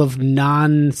tub of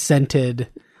non-scented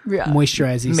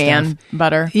moisturizing Man stuff.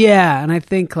 butter. Yeah, and I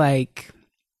think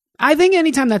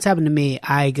anytime that's happened to me,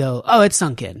 I go, oh, it's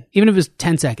sunk in. Even if it was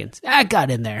 10 seconds. I got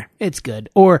in there. It's good.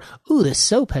 Or, ooh, this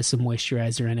soap has some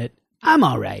moisturizer in it. I'm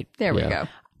all right. There we go.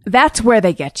 That's where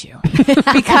they get you.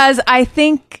 Because I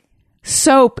think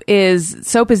soap is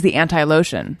the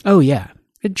anti-lotion. Oh, yeah.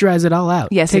 It dries it all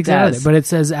out. Yes, Takes it out of does. But it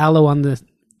says aloe on the,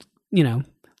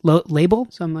 label.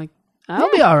 So I'm like,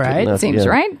 I'll be all right. enough. Seems Yeah.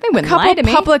 right. They wouldn't Couple lie to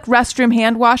me. public restroom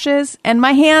hand washes, and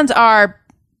my hands are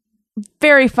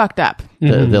very fucked up.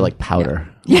 They're like powder.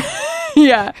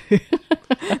 Yeah.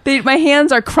 My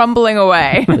hands are crumbling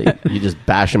away. You just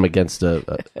bash them against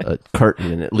a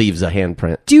curtain and it leaves a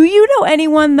handprint. Do you know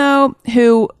anyone, though,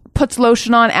 who puts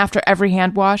lotion on after every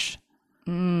hand wash?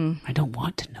 I don't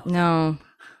want to know. No.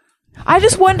 I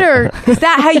just wonder, is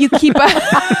that how you keep up?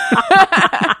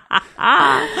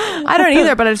 I don't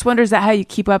either, but I just wonder, is that how you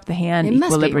keep up the hand It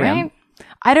must be, equilibrium? right?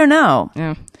 I don't know.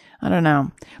 Yeah. I don't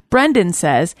know. Brendan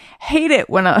says, hate it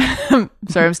when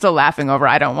sorry, I'm still laughing over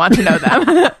I don't want to know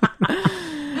them.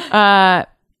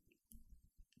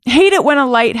 Hate it when a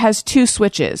light has two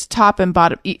switches, top and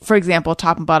bottom, for example,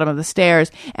 top and bottom of the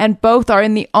stairs, and both are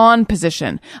in the on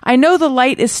position. I know the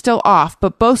light is still off,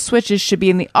 but both switches should be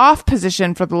in the off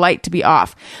position for the light to be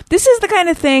off. This is the kind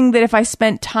of thing that if I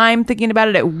spent time thinking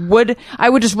about it, I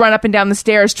would just run up and down the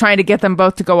stairs trying to get them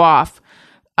both to go off.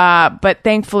 But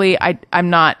thankfully, I'm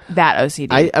not that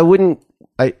OCD. I wouldn't.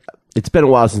 It's been a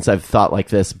while since I've thought like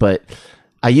this, but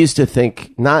I used to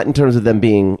think not in terms of them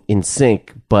being in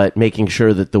sync, but making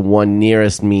sure that the one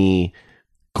nearest me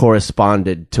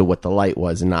corresponded to what the light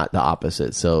was and not the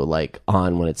opposite. So like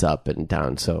on when it's up and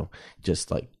down. So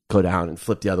just like go down and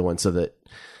flip the other one so that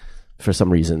for some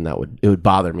reason it would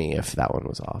bother me if that one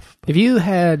was off. If you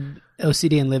had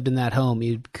OCD and lived in that home,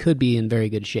 you could be in very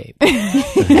good shape.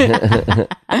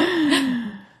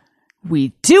 We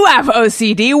do have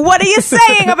OCD. What are you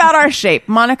saying about our shape?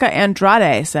 Monica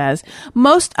Andrade says,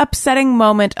 most upsetting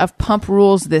moment of Pump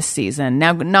Rules this season.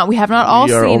 Now, we have not all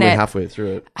You're seen only it. halfway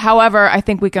through it. However, I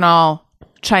think we can all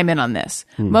chime in on this.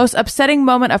 Most upsetting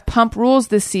moment of Pump Rules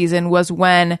this season was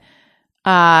when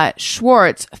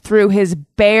Schwartz threw his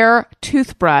bare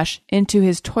toothbrush into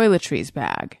his toiletries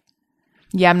bag.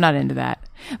 Yeah, I'm not into that.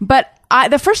 But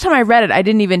the first time I read it, I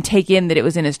didn't even take in that it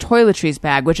was in his toiletries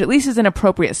bag, which at least is an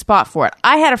appropriate spot for it.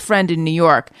 I had a friend in New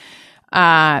York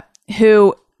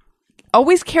who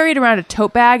always carried around a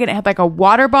tote bag, and it had like a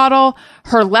water bottle,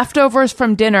 her leftovers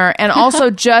from dinner, and also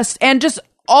just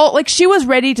all like she was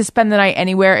ready to spend the night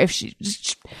anywhere if she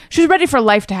was ready for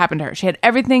life to happen to her. She had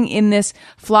everything in this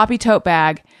floppy tote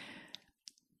bag,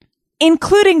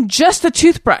 including just the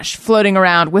toothbrush floating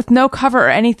around with no cover or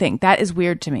anything. That is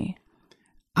weird to me.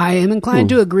 I am inclined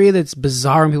to agree that it's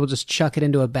bizarre when people just chuck it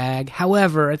into a bag.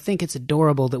 However, I think it's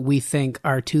adorable that we think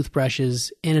our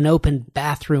toothbrushes in an open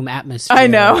bathroom atmosphere I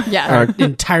know. Yeah. are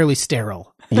entirely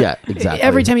sterile. Yeah, exactly.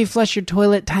 Every time you flush your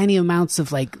toilet, tiny amounts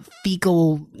of like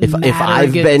fecal if matter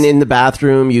I've gets- been in the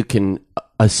bathroom, you can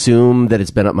assume that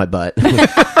it's been up my butt.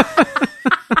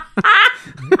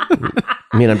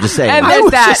 I mean, I'm just saying. And I there's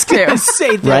was that just gonna too.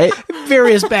 say that Right?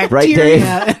 various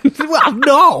bacteria. Dave? Well,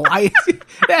 no,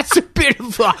 that's a bit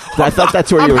of. I thought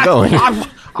that's where you were going.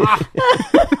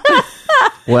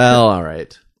 Well, all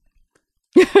right.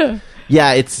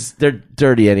 Yeah, they're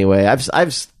dirty anyway.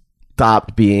 I've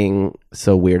stopped being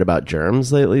so weird about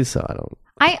germs lately, so I don't.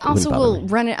 I also bother will me.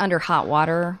 run it under hot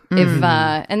water if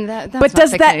and that's But not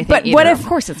does fixing that- anything but either. what if- of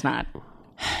course it's not.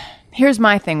 Here's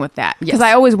my thing with that, because Yes.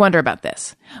 I always wonder about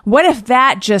this. What if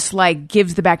that just like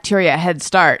gives the bacteria a head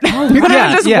start? What if it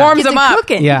just warms Gets them it up?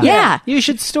 cooking. Yeah. You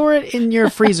should store it in your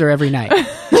freezer every night.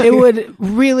 It would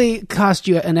really cost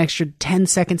you an extra 10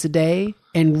 seconds a day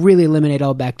and really eliminate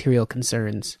all bacterial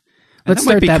concerns. Let's That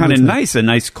might start be that kind of movement. nice. A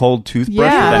nice cold toothbrush with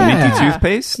Yeah. that minty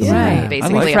toothpaste. Right.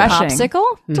 Basically Refreshing. a popsicle.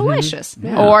 Delicious.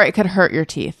 Or it could hurt your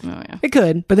teeth. It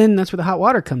could, but then that's where the hot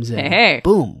water comes in. Hey.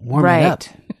 Boom. Warm Right. it up.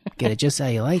 Get it just how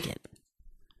you like it.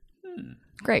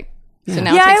 Great. So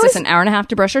now Yeah, it I takes us was- an hour and a half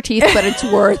to brush our teeth, but it's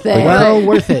worth it. Well,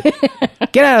 worth it.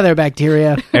 Get out of there,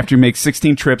 bacteria. After you make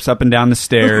 16 trips up and down the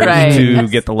stairs Right. to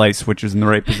get the light switches in the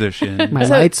right position. My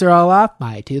lights are all off.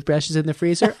 My toothbrush is in the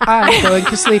freezer. I'm going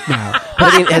to sleep now.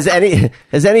 But I mean,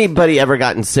 has anybody ever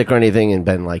gotten sick or anything and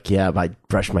been like, "Yeah, I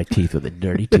brushed my teeth with a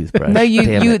dirty toothbrush"? No,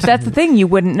 Damn you. it. That's the thing. You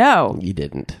wouldn't know. You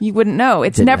didn't. You wouldn't know.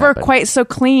 It's Didn't never happen. quite so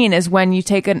clean as when you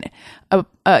take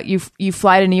you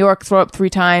fly to New York, throw up 3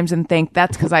 times, and think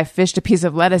that's because I fished a piece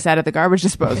of lettuce out of the garbage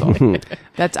disposal.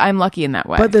 I'm lucky in that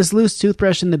way. But this loose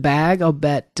toothbrush in the bag, I'll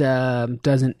bet,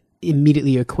 doesn't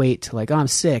immediately equate to like, oh, I'm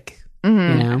sick.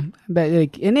 Mm-hmm. You know, but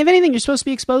like, and if anything, you're supposed to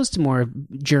be exposed to more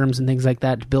germs and things like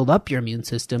that to build up your immune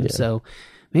system. So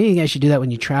maybe you guys should do that when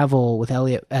you travel with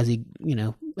Elliot as he,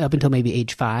 up until maybe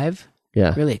age 5.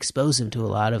 Yeah. Really expose him to a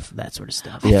lot of that sort of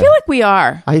stuff. I feel like we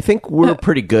are. I think we're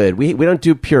pretty good. We don't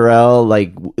do Purell.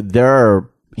 Like there are,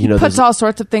 Puts there's- all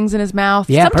sorts of things in his mouth.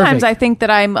 Yeah, Sometimes perfect. I think that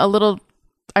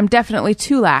I'm definitely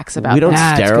too lax about we don't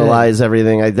that. Nah, it's sterilize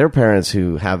everything. There are parents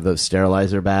who have those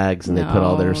sterilizer bags and they put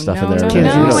all their stuff in there.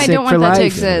 Kids No, are I sick don't for want that to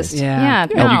life. exist. Yeah.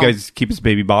 Yeah. No. You guys keep his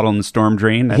baby bottle in the storm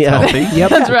drain. That's Yeah. healthy. Yep.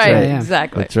 That's right. Yeah.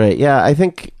 Exactly. That's right. Yeah, I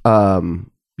think.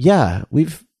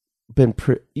 We've been.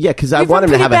 Because I We've want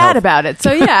been him to pretty have bad about it.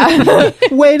 So yeah.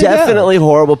 Way to go. definitely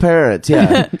horrible parents.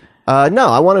 Yeah. No,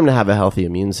 I want him to have a healthy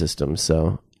immune system.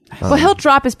 So Well, he'll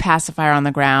drop his pacifier on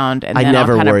the ground, and I then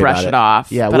never I'll kind of worry brush about it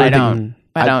off. Yeah, but we're I at the- don't.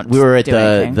 I don't. We were at do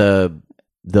anything.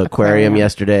 the aquarium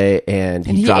yesterday, and and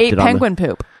he he dropped ate it on penguin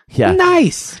poop. Yeah.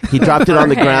 Nice. He dropped it on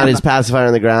the ground, his pacifier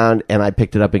on the ground, and I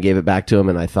picked it up and gave it back to him.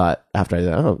 And I thought, after I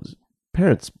thought, his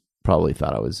parents probably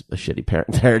thought I was a shitty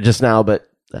parent there just now, but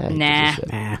who gives a Nah.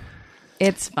 shit? Nah.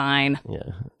 It's fine. Yeah.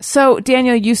 So,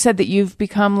 Daniel, you said that you've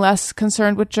become less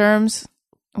concerned with germs.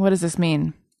 What does this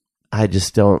mean? I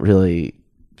just don't really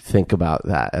think about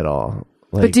that at all.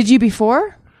 Like, But did you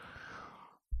before?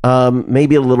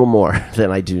 maybe a little more than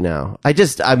I do now. I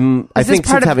this think part since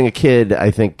of- having a kid,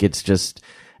 I think it's just,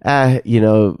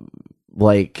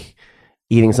 like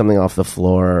eating something off the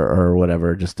floor or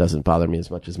whatever just doesn't bother me as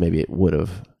much as maybe it would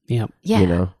have. Yeah. Yeah. You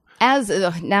know? As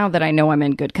now that I know I'm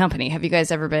in good company, have you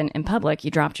guys ever been in public?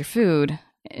 You dropped your food.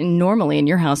 And normally in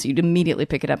your house, you'd immediately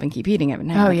pick it up and keep eating it.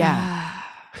 Now, Oh, yeah.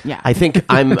 Yeah. I think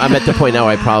I'm at the point now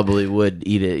where I probably would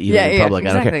eat it in public.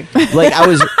 I don't exactly. care. Like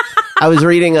I was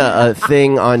reading a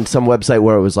thing on some website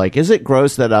where it was like, is it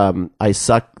gross that I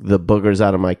suck the boogers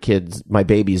out of my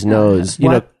baby's nose? You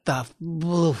know,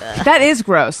 That is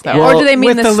gross, though. Well, or do they mean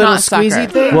with the the little snot squeezy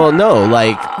sucker? thing? well, no,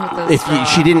 like those if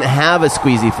she didn't have a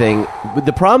squeezy thing, but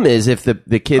the problem is if the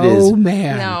kid Oh is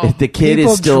man. No. if the kid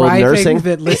People is still driving nursing.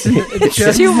 that listen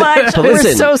just Too much. So We're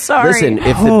listen, so sorry. Listen,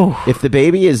 if the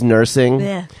baby is nursing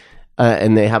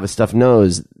and they have a stuffed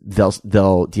nose, they'll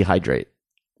dehydrate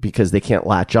because they can't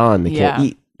latch on, they can't Yeah.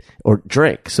 eat or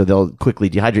drink, so they'll quickly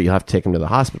dehydrate. You'll have to take them to the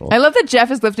hospital. I love that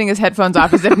Jeff is lifting his headphones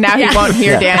off as if now he won't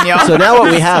hear Daniel. So now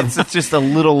what we have, It's just a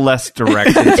little less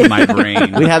direct into my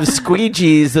brain. we have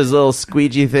squeegees, those little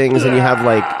squeegee things, and you have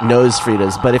like nose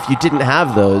Fritas. But if you didn't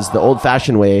have those, the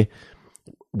old-fashioned way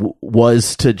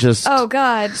was to just Oh,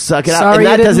 God. suck it out. Sorry And you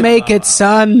that didn't doesn't make it,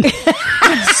 son.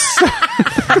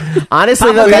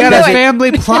 honestly though. We That got a doesn't.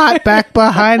 family plot back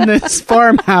behind this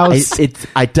farmhouse. It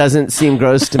doesn't seem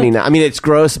gross to me now. I mean, it's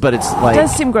gross, but it's It like,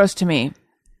 does seem gross to me.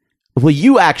 well,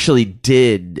 you actually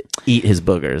did eat his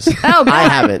boogers. Oh, God. I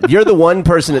haven't. You're the one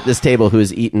person at this table who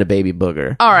has eaten a baby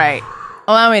booger. All right.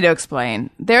 Allow me to explain.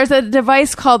 There's a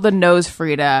device called the nose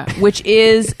Frida, which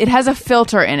is, it has a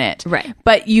filter in it. Right.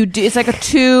 But it's like a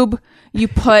tube. You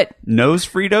put Nose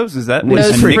Fritos? Is that Nose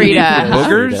a nickname Frida. for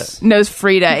boogers? nose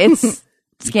Frida. It's You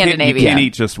Scandinavia. can't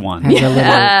eat just one. Has a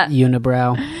little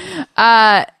unibrow.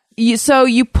 So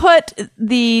you put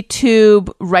the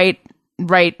tube right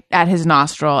at his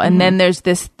nostril, and then there's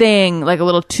this thing like a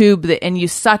little tube and you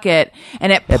suck it,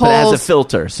 and it Yeah, pulls. but it has a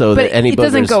filter, so But that any it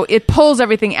doesn't boogers- go. It pulls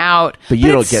everything out. But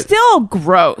you don't it's get- still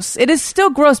gross. It is still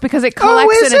gross because it Oh,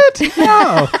 collects is in it?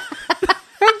 No.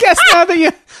 I guess now that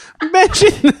you mention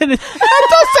that, that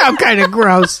does sound kind of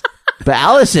gross. But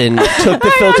Allison took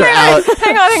the filter out.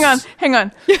 Hang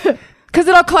on. Because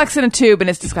it all collects in a tube and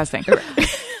it's disgusting.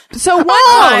 So one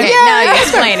time, Okay, now you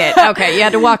explain it. Okay, you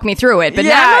had to walk me through it, but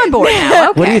now I'm on board now.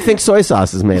 Okay. What do you think soy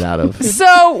sauce is made out of?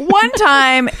 So one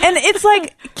time, and it's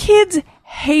like kids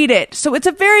hate it. So it's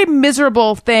a very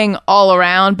miserable thing all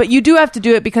around, but you do have to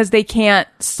do it because they can't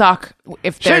suck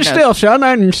if they're Sit still, son.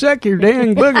 I didn't suck your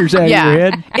dang boogers out of your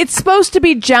head. It's supposed to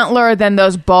be gentler than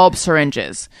those bulb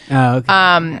syringes. Oh,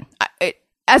 okay.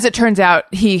 As it turns out,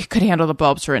 he could handle the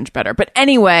bulb syringe better. But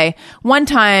anyway, one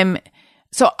time,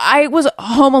 so I was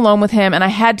home alone with him and I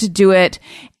had to do it,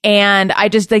 and I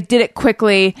just like did it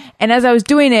quickly. And as I was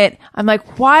doing it, I'm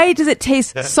like, why does it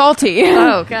taste salty?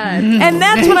 Oh, God. And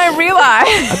that's when I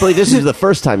realized. I believe this is the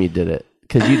first time you did it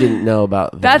because you didn't know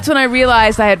about that. That's when I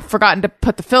realized I had forgotten to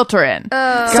put the filter in.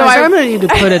 Guys, I'm going to need to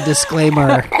put a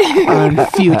disclaimer on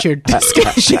future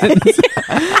discussions.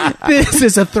 This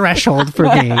is a threshold for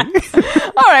me.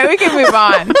 All right, we can move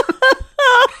on.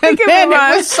 And then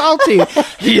it was salty.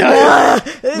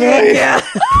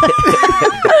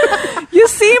 You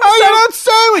seem Oh, you don't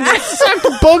say when you suck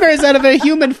boogers out of a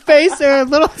human face. They're a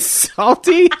little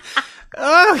salty.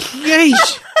 Oh,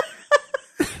 yeesh.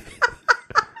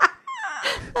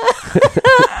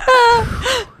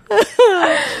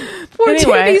 Poor Anyway.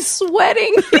 Timothy's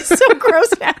sweating. He's so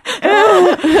grossed out.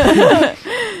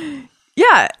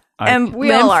 yeah, and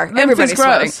We all are. Lymph Everybody's is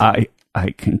gross. sweating.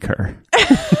 I concur.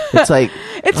 It's like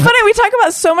It's funny we talk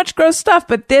about so much gross stuff,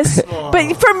 but this,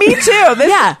 but for me too. This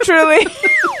Yeah. truly.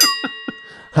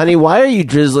 honey, why are you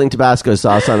drizzling Tabasco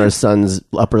sauce on our son's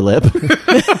upper lip?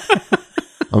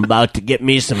 I'm about to get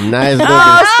me some nice boogers.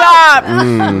 Oh, stop!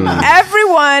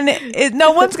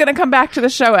 No one's going to come back to the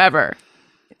show ever,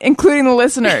 including the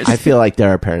listeners. I feel like there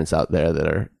are parents out there that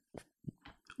are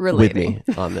Relating. with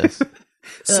me on this.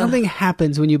 Something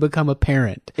happens when you become a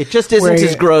parent. It just isn't Where as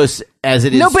you- gross as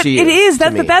it is No, but to you, it is. to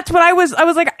me. That's what I was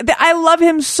like. I love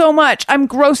him so much. I'm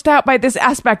grossed out by this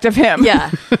aspect of him.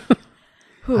 Yeah.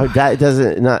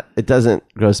 That it doesn't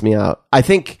gross me out. I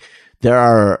think there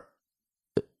are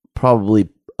probably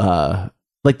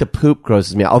like the poop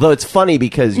grosses me out. Although it's funny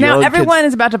because your Now own everyone kids,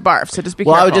 is about to barf, so just be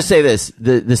well, careful. I would just say this: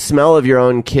 the smell of your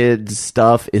own kid's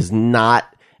stuff is not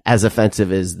as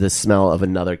offensive as the smell of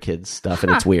another kid's stuff,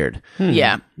 and it's weird.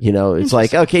 yeah. You know, it's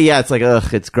like, okay, yeah, it's like,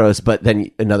 ugh, it's gross. But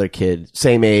then another kid,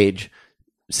 same age,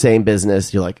 same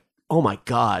business, you're like, oh my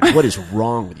God, what is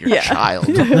wrong with your child?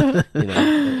 You know?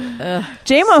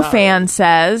 JMO fan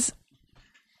says,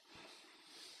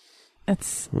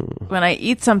 it's when I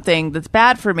eat something that's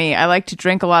bad for me, I like to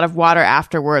drink a lot of water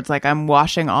afterwards, like I'm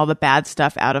washing all the bad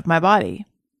stuff out of my body.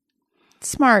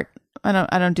 Smart.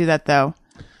 I don't do that though.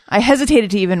 I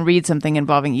hesitated to even read something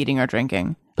involving eating or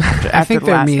drinking. After I think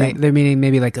the last they're thing. meaning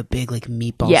maybe like a big like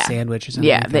meatball sandwich or something.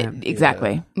 Yeah, like that.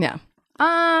 exactly. Yeah.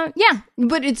 Yeah,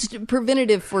 but it's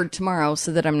preventative for tomorrow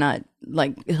so that I'm not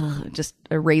like just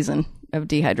a raisin of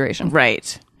dehydration.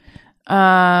 Right.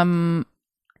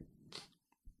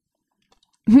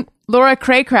 Laura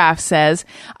Craycraft says,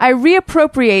 I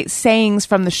reappropriate sayings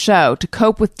from the show to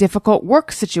cope with difficult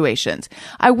work situations.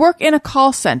 I work in a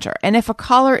call center, and if a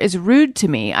caller is rude to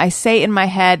me, I say in my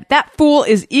head, that fool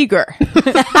is eager.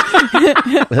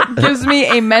 Gives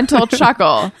me a mental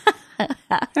chuckle.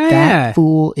 That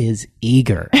fool is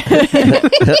eager.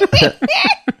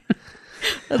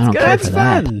 That's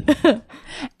fun.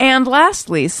 And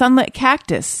lastly, Sunlit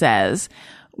Cactus says,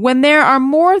 when there are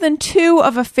more than two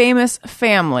of a famous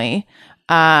family,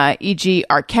 e.g.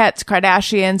 Arquettes,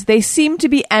 Kardashians, they seem to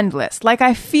be endless. Like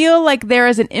I feel like there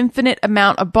is an infinite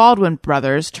amount of Baldwin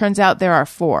brothers. Turns out there are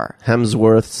 4.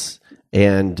 Hemsworths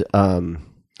and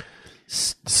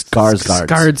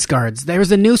Skarsgårds. There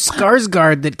was a new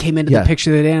Skarsgård that came into the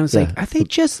picture today, and I was like, are they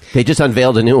just... They just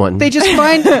unveiled a new one. They just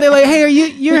find... They're like, hey,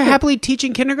 you're happily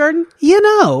teaching kindergarten?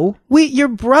 Your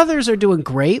brothers are doing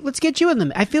great. Let's get you in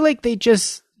them. I feel like they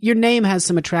just... Your name has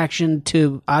some attraction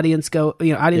to audience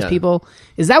people.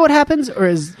 Is that what happens, or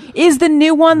is the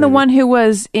new one the one who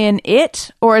was in It,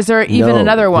 or is there even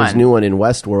another one? There's a new one in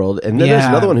Westworld, and then there's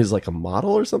another one who's like a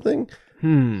model or something.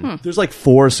 There's like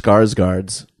 4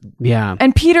 Skarsgårds. Yeah,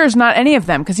 and Peter's not any of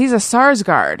them because he's a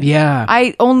Sarsgaard. Yeah,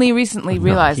 I only recently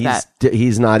realized that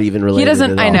he's not even related. He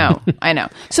doesn't. At all. I know.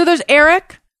 So there's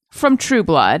Eric from True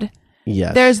Blood.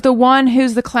 Yes. There's the one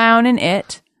who's the clown in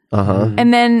It.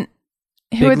 And then.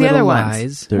 Who are the other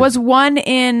ones? Was one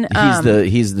in?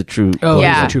 He's the true. Oh,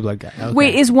 yeah. he's the True Blood guy. Okay.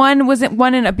 Wait, was it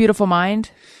one in A Beautiful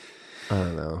Mind? I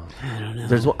don't know.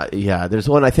 There's one. Yeah, there's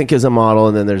one I think is a model,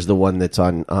 and then there's the one that's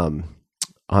on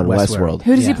Westworld.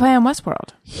 Who does he play on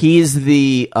Westworld? He's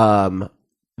the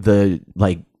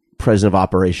like president of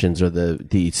operations or the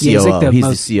COO.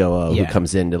 He's the COO who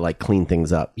comes in to like clean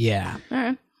things up. Yeah. All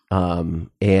right.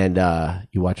 And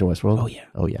you watching Westworld?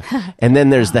 Oh yeah. And then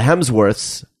there's the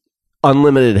Hemsworths.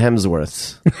 Unlimited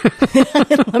Hemsworths.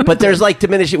 But there's like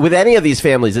diminishing with any of these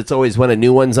families. It's always when a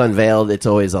new one's unveiled, it's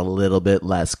always a little bit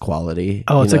less quality.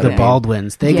 Oh, it's like the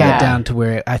Baldwins. They Yeah. got down to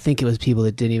where I think it was people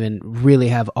that didn't even really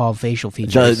have all facial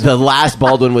features. The last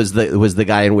Baldwin was the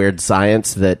guy in Weird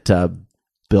Science that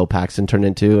Bill Paxton turned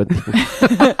into.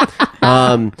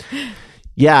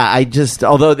 Yeah,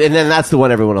 and then that's the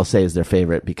one everyone will say is their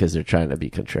favorite because they're trying to be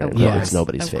contrarian. Yes. It's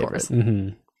nobody's favorite.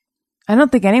 Mm-hmm. I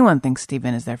don't think anyone thinks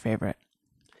Steven is their favorite.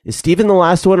 Is Steven the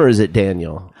last one or is it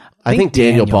Daniel? I think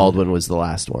Daniel Daniel. Baldwin was the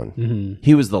last one. Mm-hmm.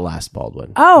 He was the last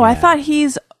Baldwin. Oh, I thought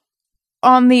he's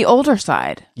on the older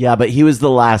side. Yeah, but he was the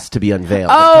last to be unveiled.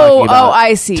 Oh,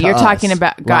 I see. You're us. talking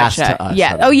about Last gotcha. to us,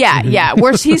 Yeah. I Oh, mean. yeah,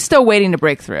 yeah. He's still waiting to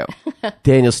break through.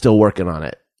 Daniel's still working on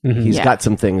it. Mm-hmm. He's Yeah. got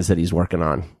some things that he's working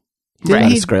on. He's Didn't got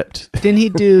a he- script. Didn't he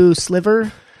do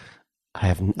Sliver?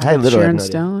 I literally Sharon have no idea.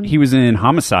 Stone? He was in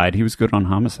Homicide. He was good on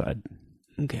Homicide.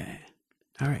 Okay.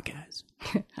 All right, guys.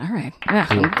 All right. Yeah,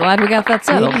 I'm glad we got that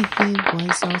settled. Maybe he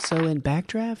was also in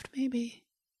Backdraft, maybe?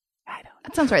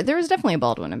 That sounds right. There was definitely a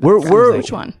Baldwin in We're Backdraft.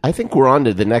 Which one? I think we're on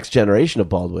to the next generation of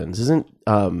Baldwins. Isn't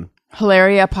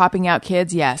Hilaria popping out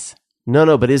kids, yes.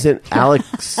 no, but isn't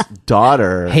Alex's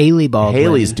daughter Haley Baldwin.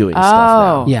 Haley's doing stuff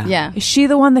Oh. now. Yeah. Yeah. Is she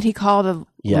the one that he called a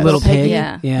Yes. Little Pig.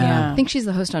 Yeah. Yeah. I think she's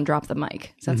the host on Drop the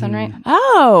Mic. Does that sound right?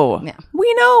 Oh. Yeah.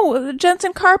 We know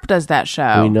Jensen Karp does that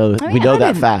show. We know Oh, we yeah, know I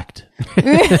that didn't- fact.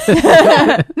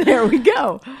 There we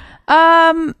go.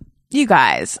 You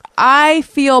guys, I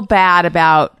feel bad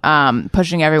about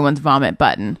pushing everyone's vomit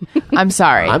button. I'm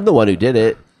sorry. I'm the one who did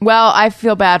it. Well, I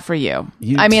feel bad for you.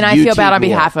 I feel bad teed on me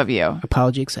behalf up. of you.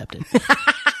 Apology accepted.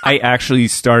 I actually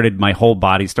my whole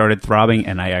body started throbbing,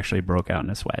 and I actually broke out in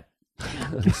a sweat.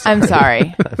 I'm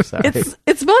sorry. I'm sorry.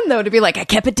 It's fun though to be like, I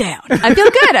kept it down. I feel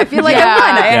good. I feel like Yeah. I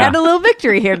won. I Yeah. had a little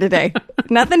victory here today.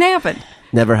 Nothing happened.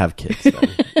 Never have kids. Then.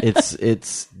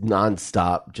 it's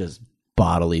nonstop, just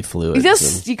bodily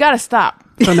fluids. You got to stop.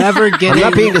 From ever I'm getting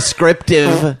not being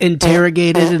descriptive.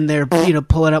 interrogated and they're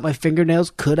pulling out my fingernails,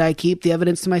 could I keep the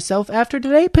evidence to myself after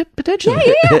today? Potentially.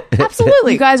 Yeah,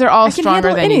 absolutely. You guys are all I can stronger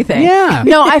handle than anything. you think. Yeah.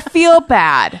 No, I feel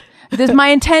bad. My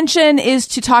intention is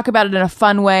to talk about it in a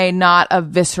fun way, not a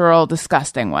visceral,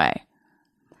 disgusting way.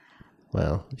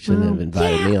 Well, you shouldn't have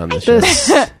invited me on this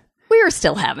show. We were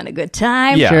still having a good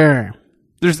time. Yeah. Sure.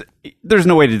 There's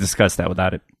no way to discuss that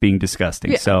without it being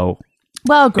disgusting. So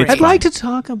Well, great. It's I'd like to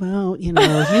talk about, using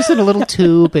a little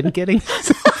tube and getting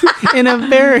in a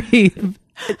very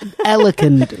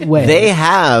elegant way. They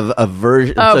have a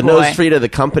version. Oh, so boy. Nose Frida, the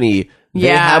company, they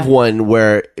Yeah. have one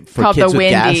where for Called kids the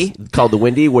with Windy. gas, called the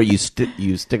Windy, where you stick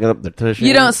it up the tush.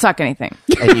 You don't suck anything.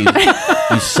 and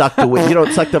you suck the wind. You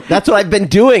don't suck the. That's what I've been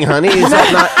doing, honey. Is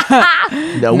that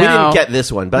not? No, we No. didn't get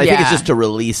this one, but I think it's Yeah. just to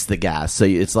release the gas. So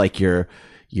it's like you're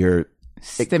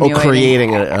Stimulating.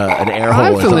 creating an air hole.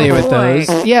 I'm or familiar with something.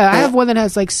 those. Yeah, I have one that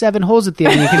has like 7 holes at the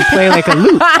end. You can play like a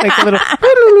loop, like a little.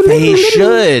 They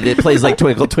should. It plays like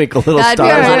Twinkle Twinkle Little That'd be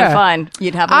a Stars. lot Yeah. of fun.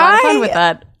 You'd have a lot of fun with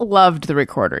that. Loved the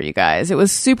recorder, you guys. It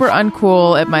was super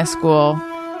uncool at my school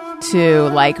to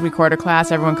like recorder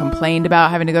class. Everyone complained about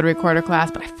having to go to recorder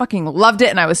class, but I fucking loved it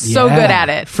and I was so Yeah. good at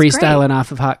it. Freestyling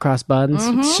off of hot cross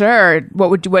buns. Sure. What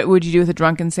would you do with a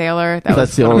drunken sailor? That That's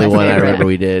was the one of only my one I favorite. remember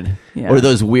we did. Yeah. Or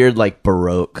those weird like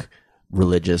Baroque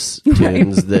religious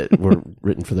tunes that were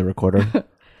written for the recorder.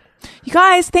 You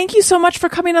guys, thank you so much for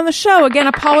coming on the show. Again,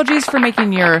 apologies for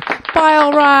making your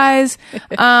bile rise.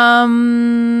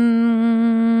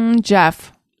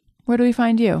 Jeff, where do we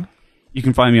find you? You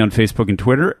can find me on Facebook and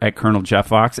Twitter at Colonel Jeff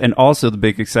Fox. And also the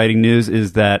big exciting news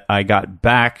is that I got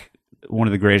back one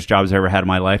of the greatest jobs I ever had in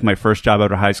my life. My first job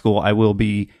out of high school. I will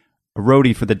be a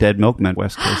roadie for the Dead Milkmen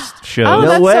West Coast show. Oh, No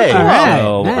that's way. so cool. All right.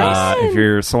 So, Nice. if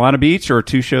you're Solana Beach or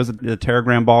 2 shows at the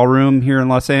Terragram Ballroom here in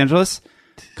Los Angeles,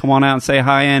 come on out and say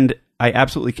hi. And I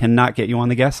absolutely cannot get you on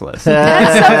the guest list.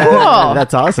 That's so cool.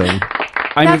 That's awesome.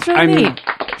 That's really I'm neat.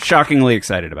 shockingly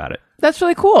excited about it. That's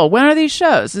really cool. When are these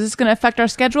shows? Is this going to affect our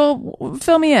schedule?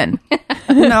 Fill me in.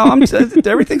 No,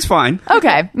 everything's fine.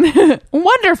 Okay.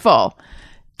 Wonderful.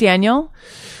 Daniel?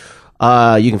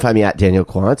 You can find me at Daniel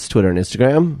Quantz, Twitter and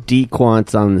Instagram. D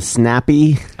Quantz on the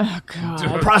Snappy. Oh,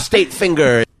 God. Prostate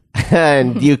finger.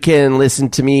 And you can listen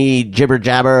to me jibber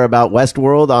jabber about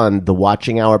Westworld on the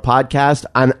Watching Hour podcast.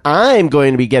 And I'm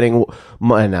going to be getting.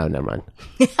 No, never mind.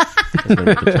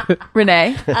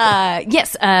 Renee?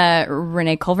 Yes,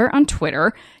 Renee Culver on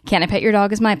Twitter. Can I Pet Your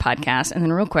Dog is my podcast. And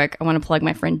then real quick, I want to plug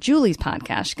my friend Julie's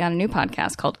podcast. She got a new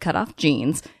podcast called Cut Off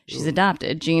Genes. She's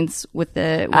adopted. Genes with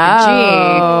the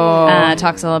G.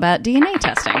 Talks all about DNA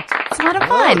testing. It's a lot of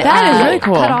fun. That is really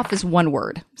cool. Cut off is one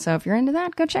word. So if you're into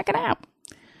that, go check it out.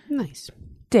 Nice.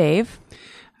 Dave?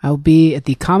 I'll be at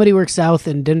the Comedy Works South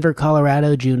in Denver,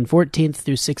 Colorado, June 14th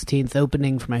through 16th,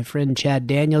 opening for my friend Chad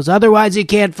Daniels. Otherwise, you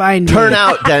can't find me. Turn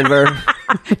out, Denver.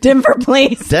 Denver,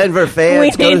 please. Denver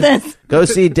fans. We need this. Go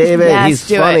see David. Yes, He's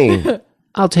do funny.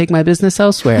 I'll take my business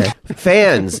elsewhere.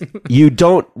 Fans, you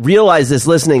don't realize this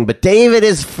listening, but David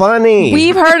is funny.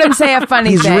 We've heard him say a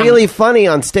funny He's thing. really funny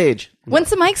on stage. Once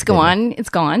the mics go on, it's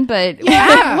gone. But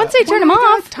once they turn them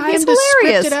off, Time it's to script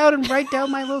hilarious. it out and write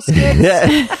down my little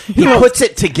skits. He puts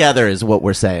it together is what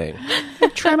we're saying.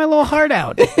 Try my little heart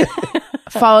out.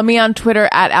 Follow me on Twitter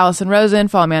at Allison Rosen.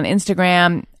 Follow me on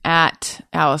Instagram at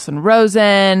Allison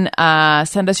Rosen.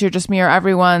 Send us your Just Me or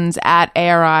Everyone's at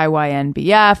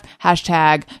ARIYNBF.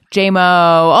 Hashtag JMO.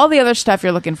 All the other stuff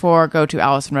you're looking for, go to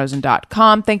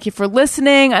AllisonRosen.com. Thank you for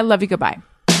listening. I love you. Goodbye.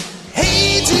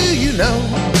 Hey, do you know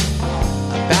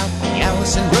about the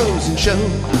Allison Rosen show?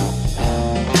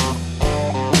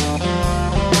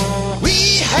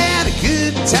 We had a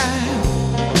good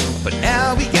time, but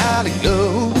now we gotta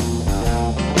go.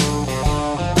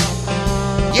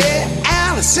 Yeah,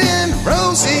 Allison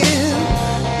Rosen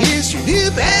is your new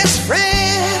best friend.